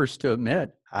be the first to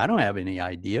admit, I don't have any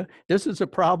idea. This is a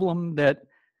problem that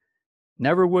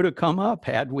never would have come up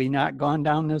had we not gone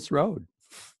down this road.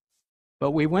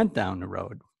 But we went down the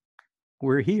road.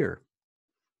 We're here.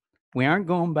 We aren't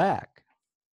going back.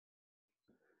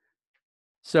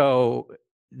 So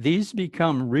these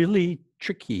become really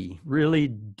tricky, really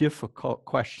difficult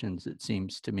questions, it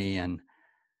seems to me. And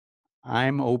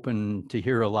I'm open to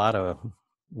hear a lot of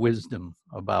wisdom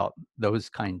about those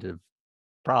kinds of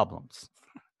problems.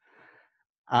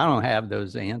 I don't have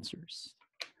those answers,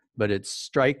 but it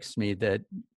strikes me that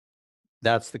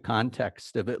that's the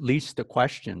context of at least the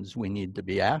questions we need to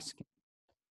be asking.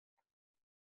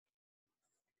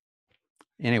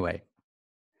 Anyway,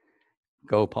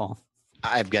 Go, Paul.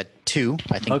 I've got two.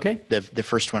 I think Okay. the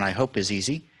first one I hope is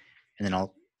easy, and then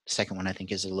second one I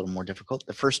think is a little more difficult.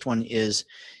 The first one is,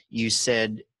 you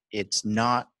said it's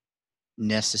not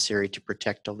necessary to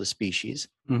protect all the species.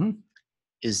 Mm-hmm.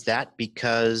 Is that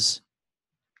because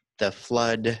the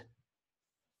flood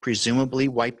presumably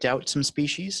wiped out some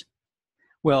species?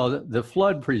 Well, the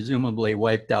flood presumably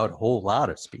wiped out a whole lot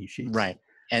of species. Right.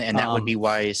 And that would be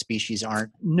why species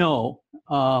aren't No.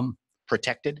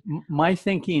 protected? My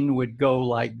thinking would go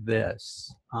like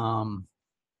this. Well,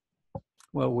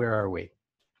 where are we?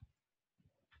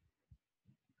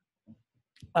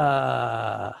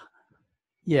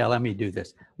 Yeah, let me do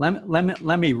this.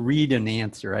 Let me read an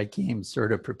answer. I came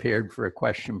sort of prepared for a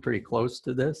question pretty close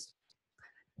to this.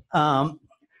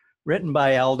 Written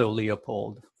by Aldo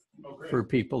Leopold. For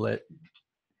people that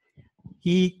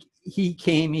he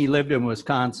lived in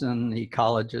Wisconsin,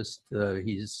 ecologist.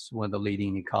 He's one of the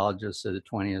leading ecologists of the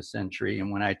 20th century.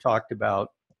 And when I talked about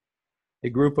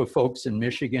the group of folks in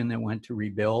Michigan that went to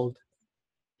rebuild,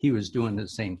 he was doing the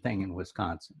same thing in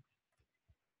Wisconsin.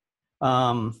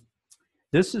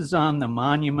 This is on the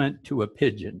monument to a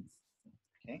pigeon.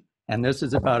 Okay. And this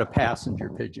is about a passenger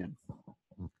pigeon.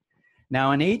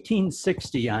 Now, in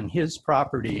 1860, on his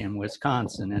property in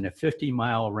Wisconsin, in a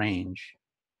 50-mile range,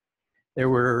 there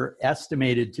were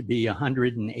estimated to be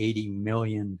 180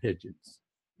 million pigeons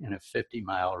in a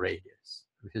 50-mile radius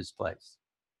of his place.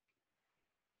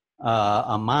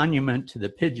 A monument to the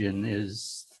pigeon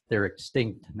they're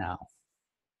extinct now.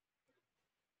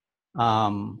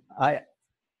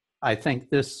 I think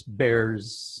this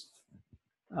bears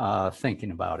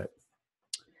thinking about it.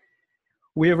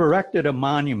 We have erected a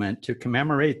monument to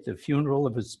commemorate the funeral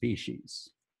of a species.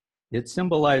 It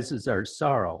symbolizes our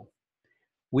sorrow.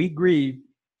 We grieve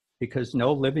because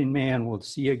no living man will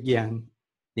see again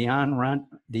the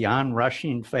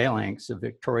onrushing phalanx of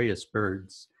victorious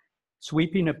birds,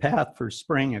 sweeping a path for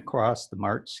spring across the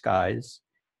March skies,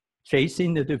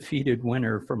 chasing the defeated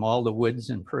winter from all the woods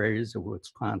and prairies of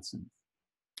Wisconsin.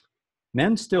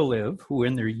 Men still live who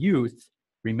in their youth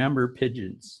remember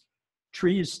pigeons.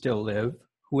 Trees still live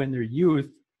who in their youth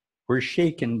were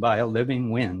shaken by a living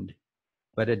wind.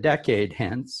 But a decade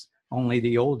hence, only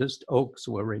the oldest oaks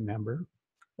will remember,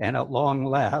 and at long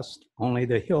last, only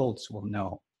the hills will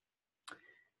know.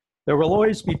 There will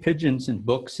always be pigeons in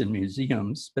books and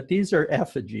museums, but these are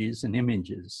effigies and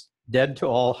images, dead to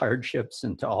all hardships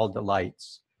and to all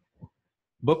delights.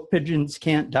 Book pigeons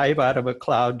can't dive out of a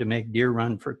cloud to make deer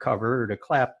run for cover or to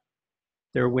clap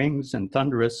their wings in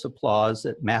thunderous applause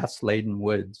at mass-laden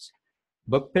woods.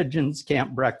 Book pigeons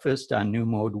can't breakfast on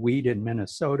new-mowed wheat in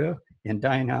Minnesota and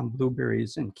dine on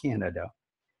blueberries in Canada.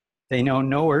 They know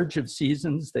no urge of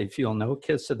seasons. They feel no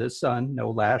kiss of the sun,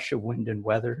 no lash of wind and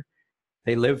weather.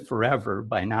 They live forever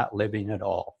by not living at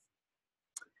all.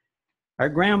 Our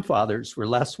grandfathers were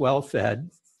less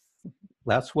well-fed,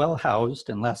 less well-housed,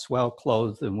 and less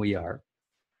well-clothed than we are.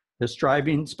 The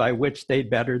strivings by which they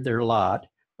bettered their lot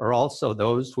are also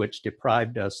those which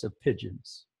deprived us of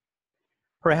pigeons.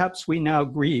 Perhaps we now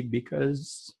grieve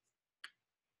because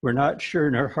we're not sure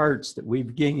in our hearts that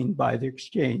we've gained by the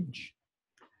exchange.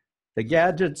 The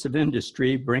gadgets of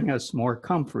industry bring us more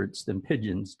comforts than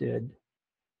pigeons did.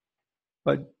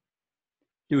 But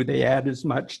do they add as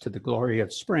much to the glory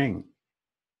of spring?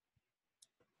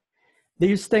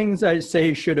 These things, I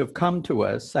say, should have come to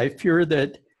us. I fear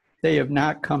that they have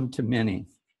not come to many.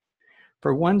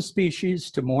 For one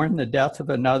species to mourn the death of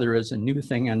another is a new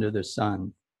thing under the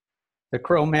sun. The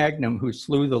Cro-Magnon who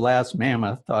slew the last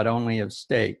mammoth thought only of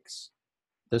steaks.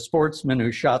 The sportsman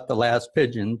who shot the last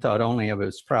pigeon thought only of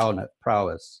his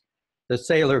prowess. The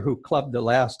sailor who clubbed the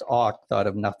last auk thought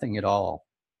of nothing at all.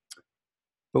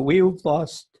 But we who've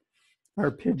lost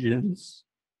our pigeons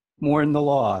mourn the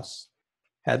loss.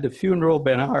 Had the funeral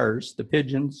been ours, the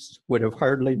pigeons would have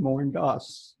hardly mourned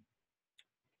us.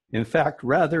 In fact,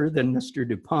 rather than Mr.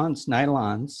 DuPont's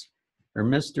nylons or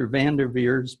Mr.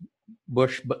 Vanderveer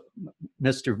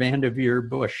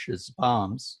Bush's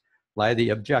bombs lie the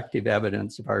objective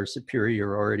evidence of our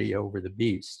superiority over the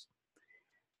beast.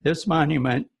 This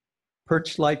monument,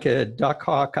 perched like a duck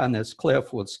hawk on this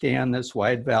cliff, will scan this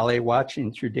wide valley,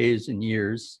 watching through days and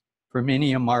years. For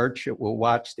many a march, it will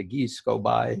watch the geese go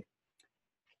by,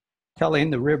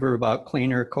 telling the river about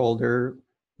cleaner, colder,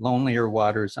 lonelier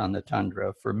waters on the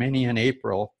tundra. For many an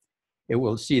April, it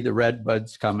will see the red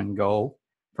buds come and go.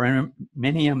 For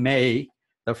many a May,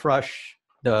 the flush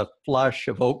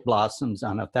of oak blossoms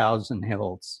on 1,000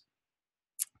 hills.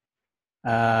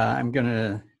 I'm going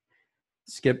to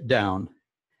skip down.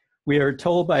 We are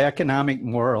told by economic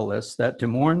moralists that to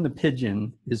mourn the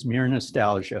pigeon is mere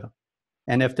nostalgia.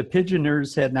 And if the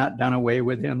pigeoners had not done away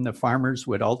with him, the farmers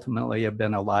would ultimately have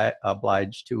been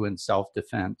obliged to, in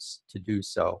self-defense, to do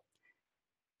so.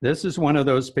 This is one of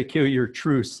those peculiar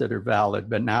truths that are valid,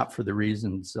 but not for the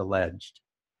reasons alleged.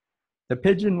 The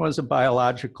pigeon was a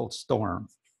biological storm.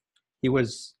 He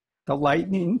was the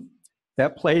lightning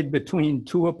that played between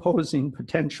two opposing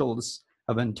potentials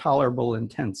of intolerable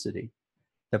intensity,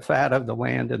 the fat of the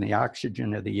land and the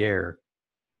oxygen of the air.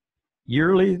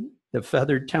 Yearly, the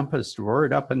feathered tempest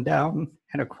roared up and down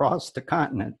and across the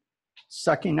continent,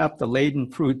 sucking up the laden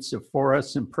fruits of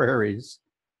forests and prairies,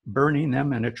 burning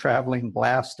them in a traveling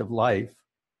blast of life.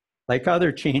 Like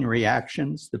other chain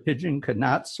reactions, the pigeon could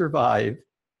not survive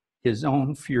his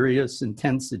own furious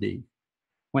intensity.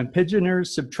 When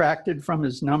pigeoners subtracted from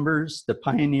his numbers, the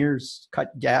pioneers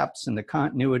cut gaps in the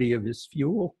continuity of his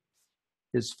fuel.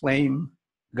 His flame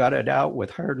gutted out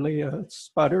with hardly a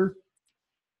sputter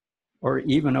or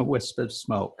even a wisp of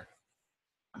smoke.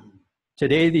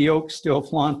 Today, the oaks still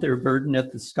flaunt their burden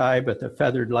at the sky, but the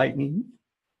feathered lightning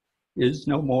is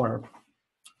no more.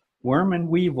 Worm and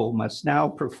weevil must now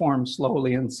perform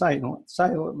slowly and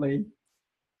silently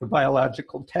the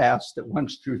biological task that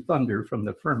once drew thunder from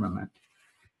the firmament.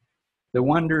 The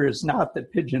wonder is not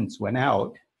that pigeons went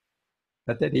out,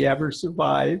 but that he ever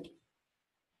survived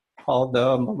all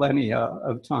the millennia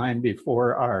of time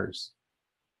before ours.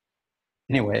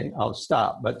 Anyway, I'll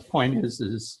stop. But the point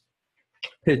is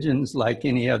pigeons, like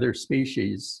any other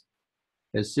species,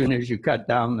 as soon as you cut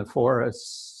down the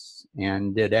forests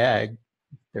and did ag,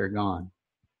 they're gone.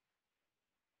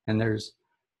 And there's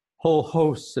whole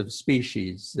hosts of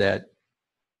species that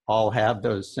all have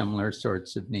those similar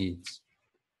sorts of needs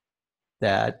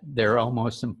that they're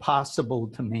almost impossible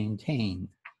to maintain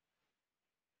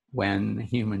when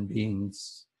human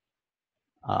beings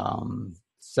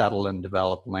settle and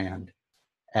develop land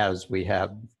as we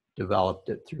have developed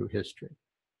it through history.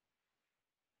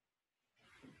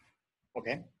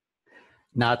 Okay.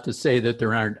 Not to say that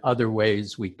there aren't other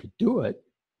ways we could do it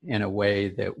in a way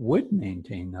that would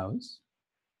maintain those,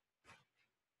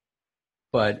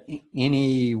 but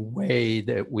any way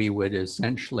that we would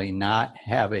essentially not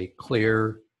have a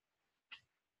clear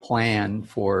plan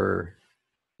for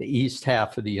the east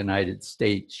half of the United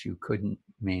States, you couldn't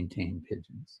maintain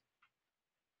pigeons.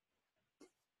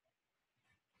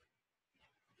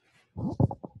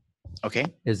 Okay.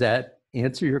 Does that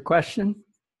answer your question?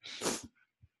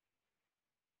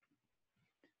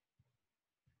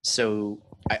 So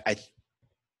I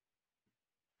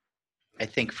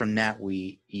think from that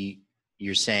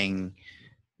you're saying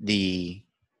the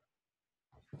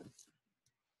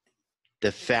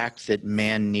fact that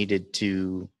man needed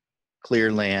to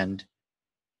clear land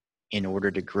in order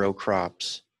to grow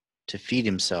crops to feed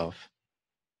himself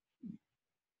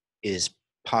is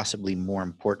possibly more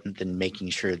important than making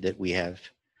sure that we have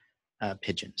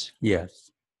pigeons. Yes,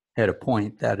 at a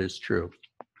point that is true.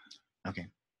 Okay.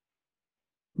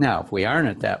 Now, if we aren't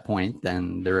at that point,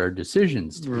 then there are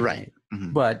decisions to be made.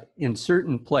 Mm-hmm. But in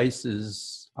certain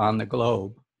places on the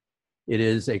globe, it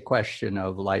is a question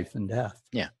of life and death.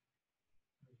 Yeah.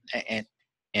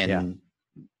 And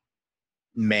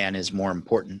man is more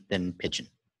important than pigeon.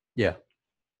 Yeah.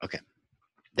 Okay.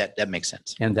 That makes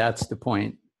sense. And that's the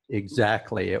point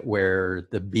exactly at where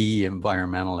the bee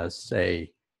environmentalists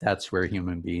say that's where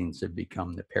human beings have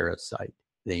become the parasite.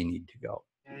 They need to go.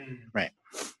 Right.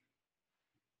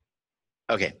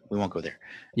 Okay, we won't go there.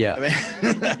 Yeah.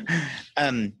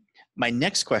 My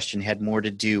next question had more to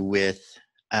do with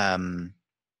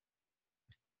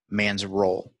man's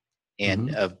role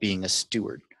and of being a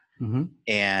steward. Mm-hmm.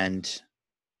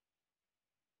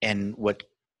 And what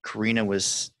Karina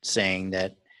was saying,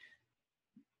 that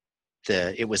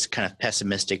it was kind of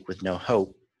pessimistic with no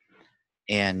hope.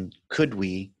 And could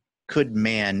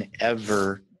man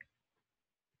ever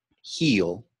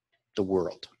heal the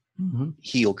world?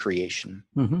 Heal creation?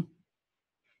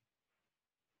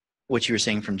 What you were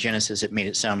saying from Genesis, it made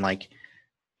it sound like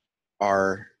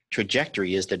our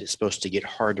trajectory is that it's supposed to get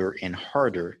harder and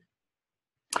harder.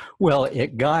 Well,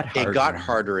 it got harder. It got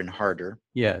harder and harder.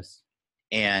 Yes.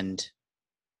 And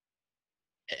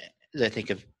as I think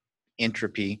of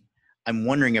entropy, I'm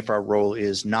wondering if our role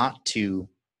is not to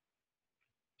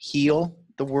heal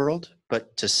the world,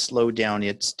 but to slow down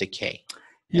its decay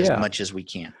as much as we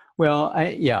can. Well,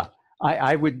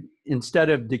 I would, instead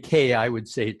of decay, I would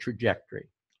say trajectory.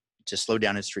 To slow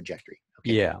down its trajectory.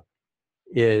 Okay. Yeah.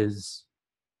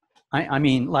 I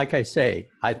mean, like I say,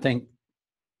 I think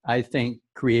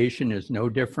creation is no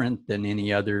different than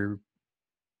any other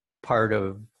part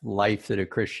of life that a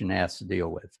Christian has to deal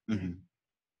with. Mm-hmm.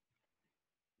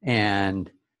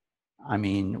 And I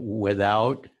mean,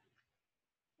 without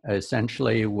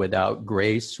essentially without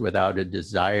grace, without a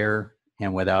desire,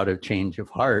 and without a change of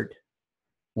heart,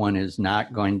 one is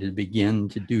not going to begin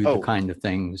to do the kind of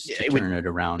things to turn it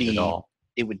around at all.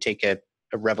 It would take a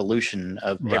revolution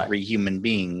of every human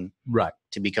being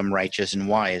to become righteous and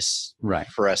wise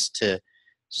for us to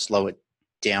slow it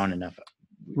down enough.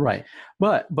 Right.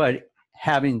 But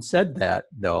having said that,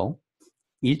 though,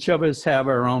 each of us have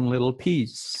our own little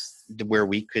piece where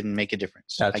we can make a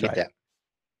difference. That's I get that.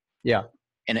 Yeah.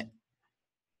 And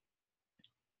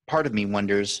part of me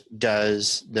wonders,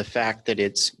 does the fact that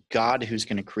it's God who's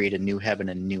going to create a new heaven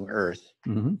and new earth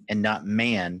and not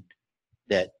man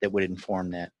that would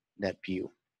inform that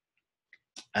view?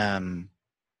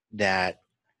 That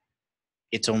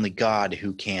it's only God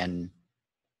who can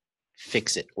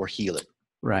fix it or heal it.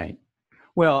 Right.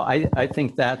 Well, I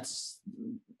think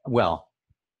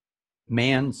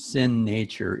man's sin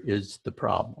nature is the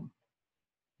problem.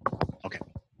 Okay.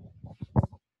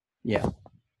 Yeah.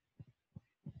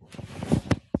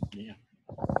 Yeah.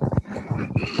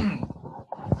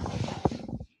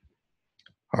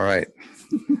 All right.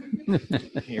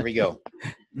 Here we go.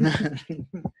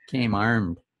 Came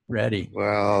armed, ready.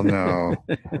 Well, no.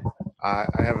 I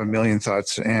have a million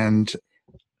thoughts, and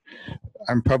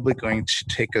I'm probably going to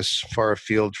take us far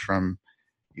afield from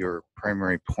your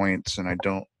primary points, and I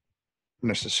don't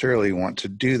necessarily want to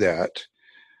do that.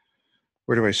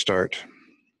 Where do I start?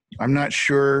 I'm not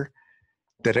sure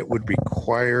that it would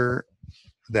require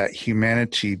that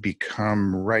humanity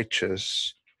become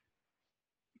righteous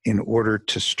in order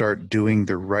to start doing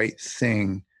the right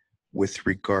thing with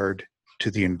regard to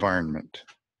the environment.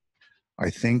 I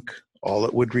think all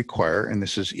it would require, and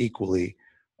this is equally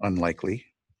unlikely,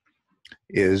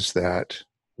 is that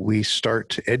we start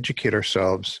to educate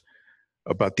ourselves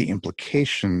about the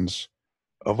implications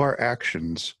of our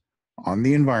actions on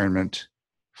the environment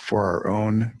for our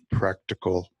own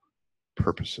practical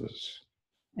purposes.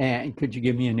 And could you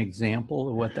give me an example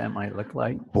of what that might look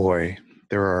like? Boy,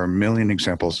 there are a million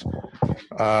examples.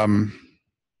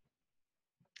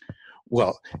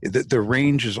 Well, the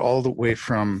range is all the way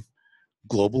from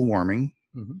global warming,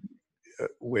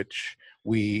 which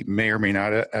we may or may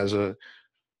not, as a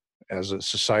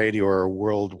society or a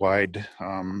worldwide,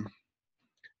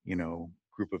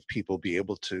 group of people, be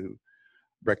able to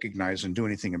recognize and do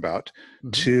anything about,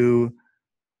 to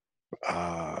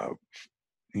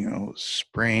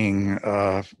spraying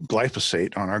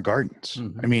glyphosate on our gardens.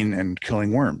 I mean, and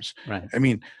killing worms. Right. I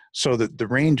mean, so that the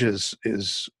range is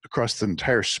across the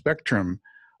entire spectrum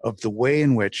of the way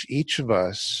in which each of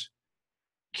us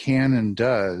can and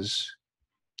does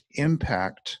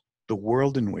impact the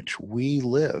world in which we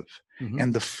live,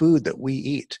 and the food that we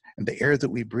eat, and the air that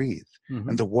we breathe,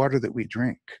 and the water that we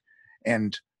drink.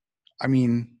 And I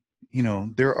mean,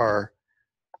 there are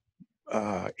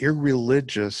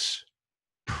irreligious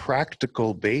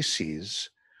practical bases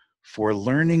for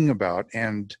learning about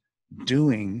and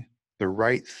doing the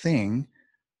right thing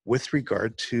with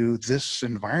regard to this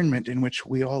environment in which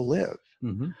we all live.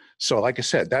 So like I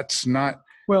said, that's not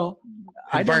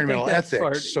environmental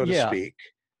ethics, so to speak.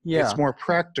 Yeah. It's more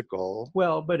practical.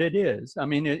 Well, but it is. I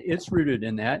mean, it's rooted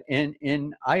in that.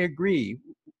 And I agree.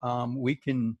 We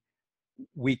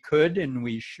could and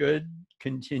we should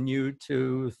continue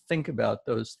to think about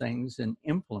those things and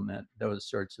implement those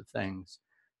sorts of things.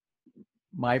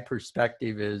 My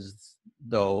perspective is,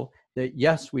 though, that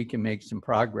yes, we can make some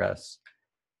progress,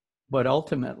 but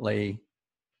ultimately,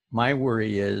 my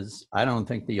worry is I don't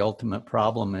think the ultimate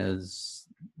problem is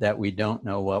that we don't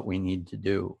know what we need to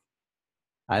do.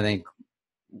 I think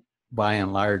by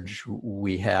and large,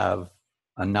 we have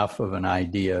enough of an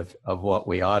idea of what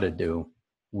we ought to do.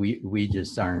 We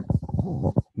just aren't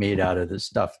made out of the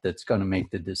stuff that's going to make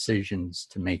the decisions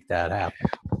to make that happen.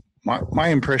 My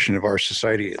impression of our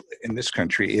society in this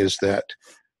country is that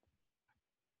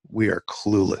we are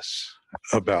clueless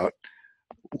about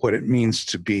what it means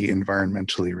to be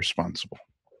environmentally responsible.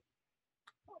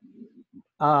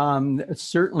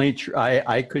 Certainly,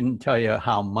 I couldn't tell you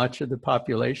how much of the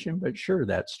population, but sure,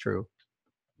 that's true.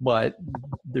 But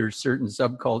there's certain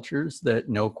subcultures that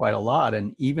know quite a lot.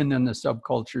 And even in the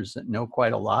subcultures that know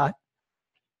quite a lot,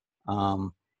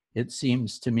 it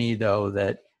seems to me, though,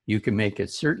 that you can make a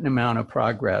certain amount of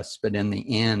progress, but in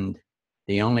the end,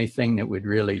 the only thing that would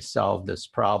really solve this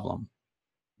problem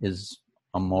is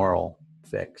a moral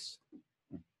fix.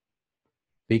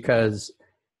 Because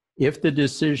if the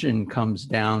decision comes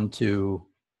down to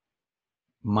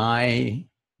my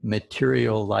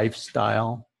material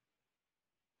lifestyle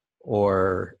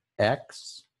or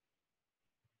X,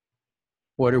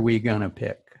 what are we going to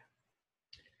pick?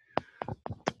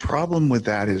 The problem with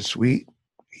that is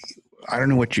I don't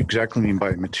know what you exactly mean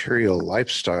by material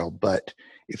lifestyle, but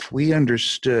if we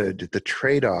understood the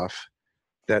trade-off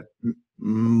that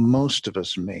most of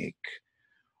us make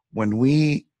when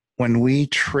we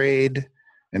trade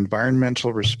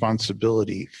environmental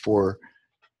responsibility for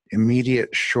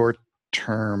immediate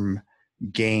short-term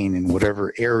gain in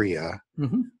whatever area,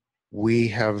 we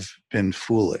have been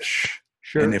foolish.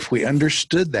 Sure. And if we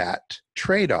understood that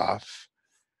trade-off,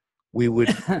 we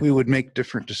would make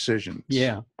different decisions.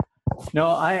 Yeah. No,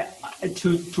 I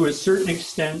to a certain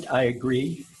extent I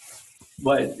agree.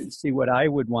 But see, what I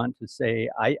would want to say,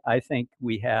 I think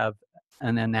we have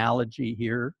an analogy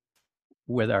here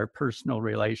with our personal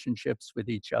relationships with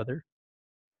each other.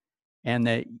 And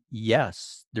that,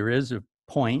 yes, there is a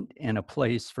point and a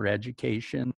place for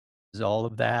education, is all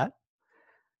of that,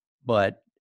 but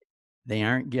they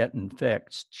aren't getting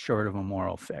fixed short of a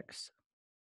moral fix.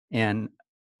 And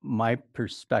my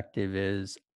perspective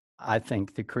is, I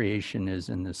think the creation is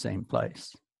in the same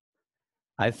place.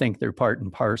 I think they're part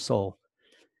and parcel.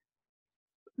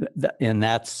 And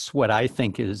that's what I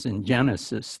think is in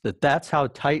Genesis, that's how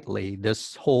tightly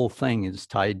this whole thing is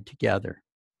tied together,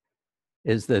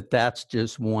 is that's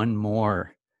just one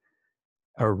more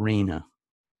arena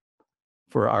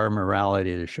for our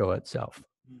morality to show itself.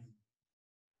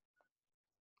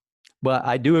 But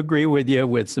I do agree with you,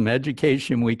 with some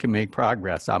education, we can make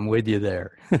progress. I'm with you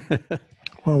there.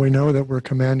 Well, we know that we're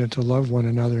commanded to love one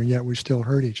another, and yet we still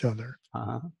hurt each other.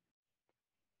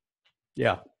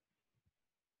 Yeah.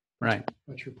 Right.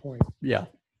 That's your point. Yeah.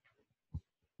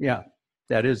 Yeah,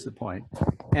 that is the point.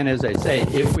 And as I say,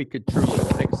 if we could truly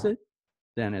fix it,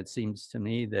 then it seems to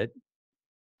me that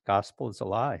gospel is a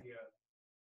lie. Yeah.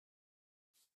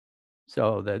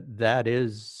 So that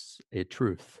is a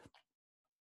truth.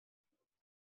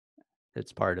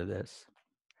 It's part of this.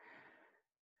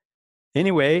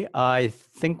 Anyway, I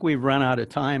think we've run out of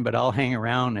time, but I'll hang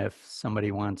around if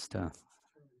somebody wants to.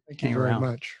 Thank you very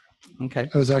much. Okay.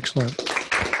 That was excellent.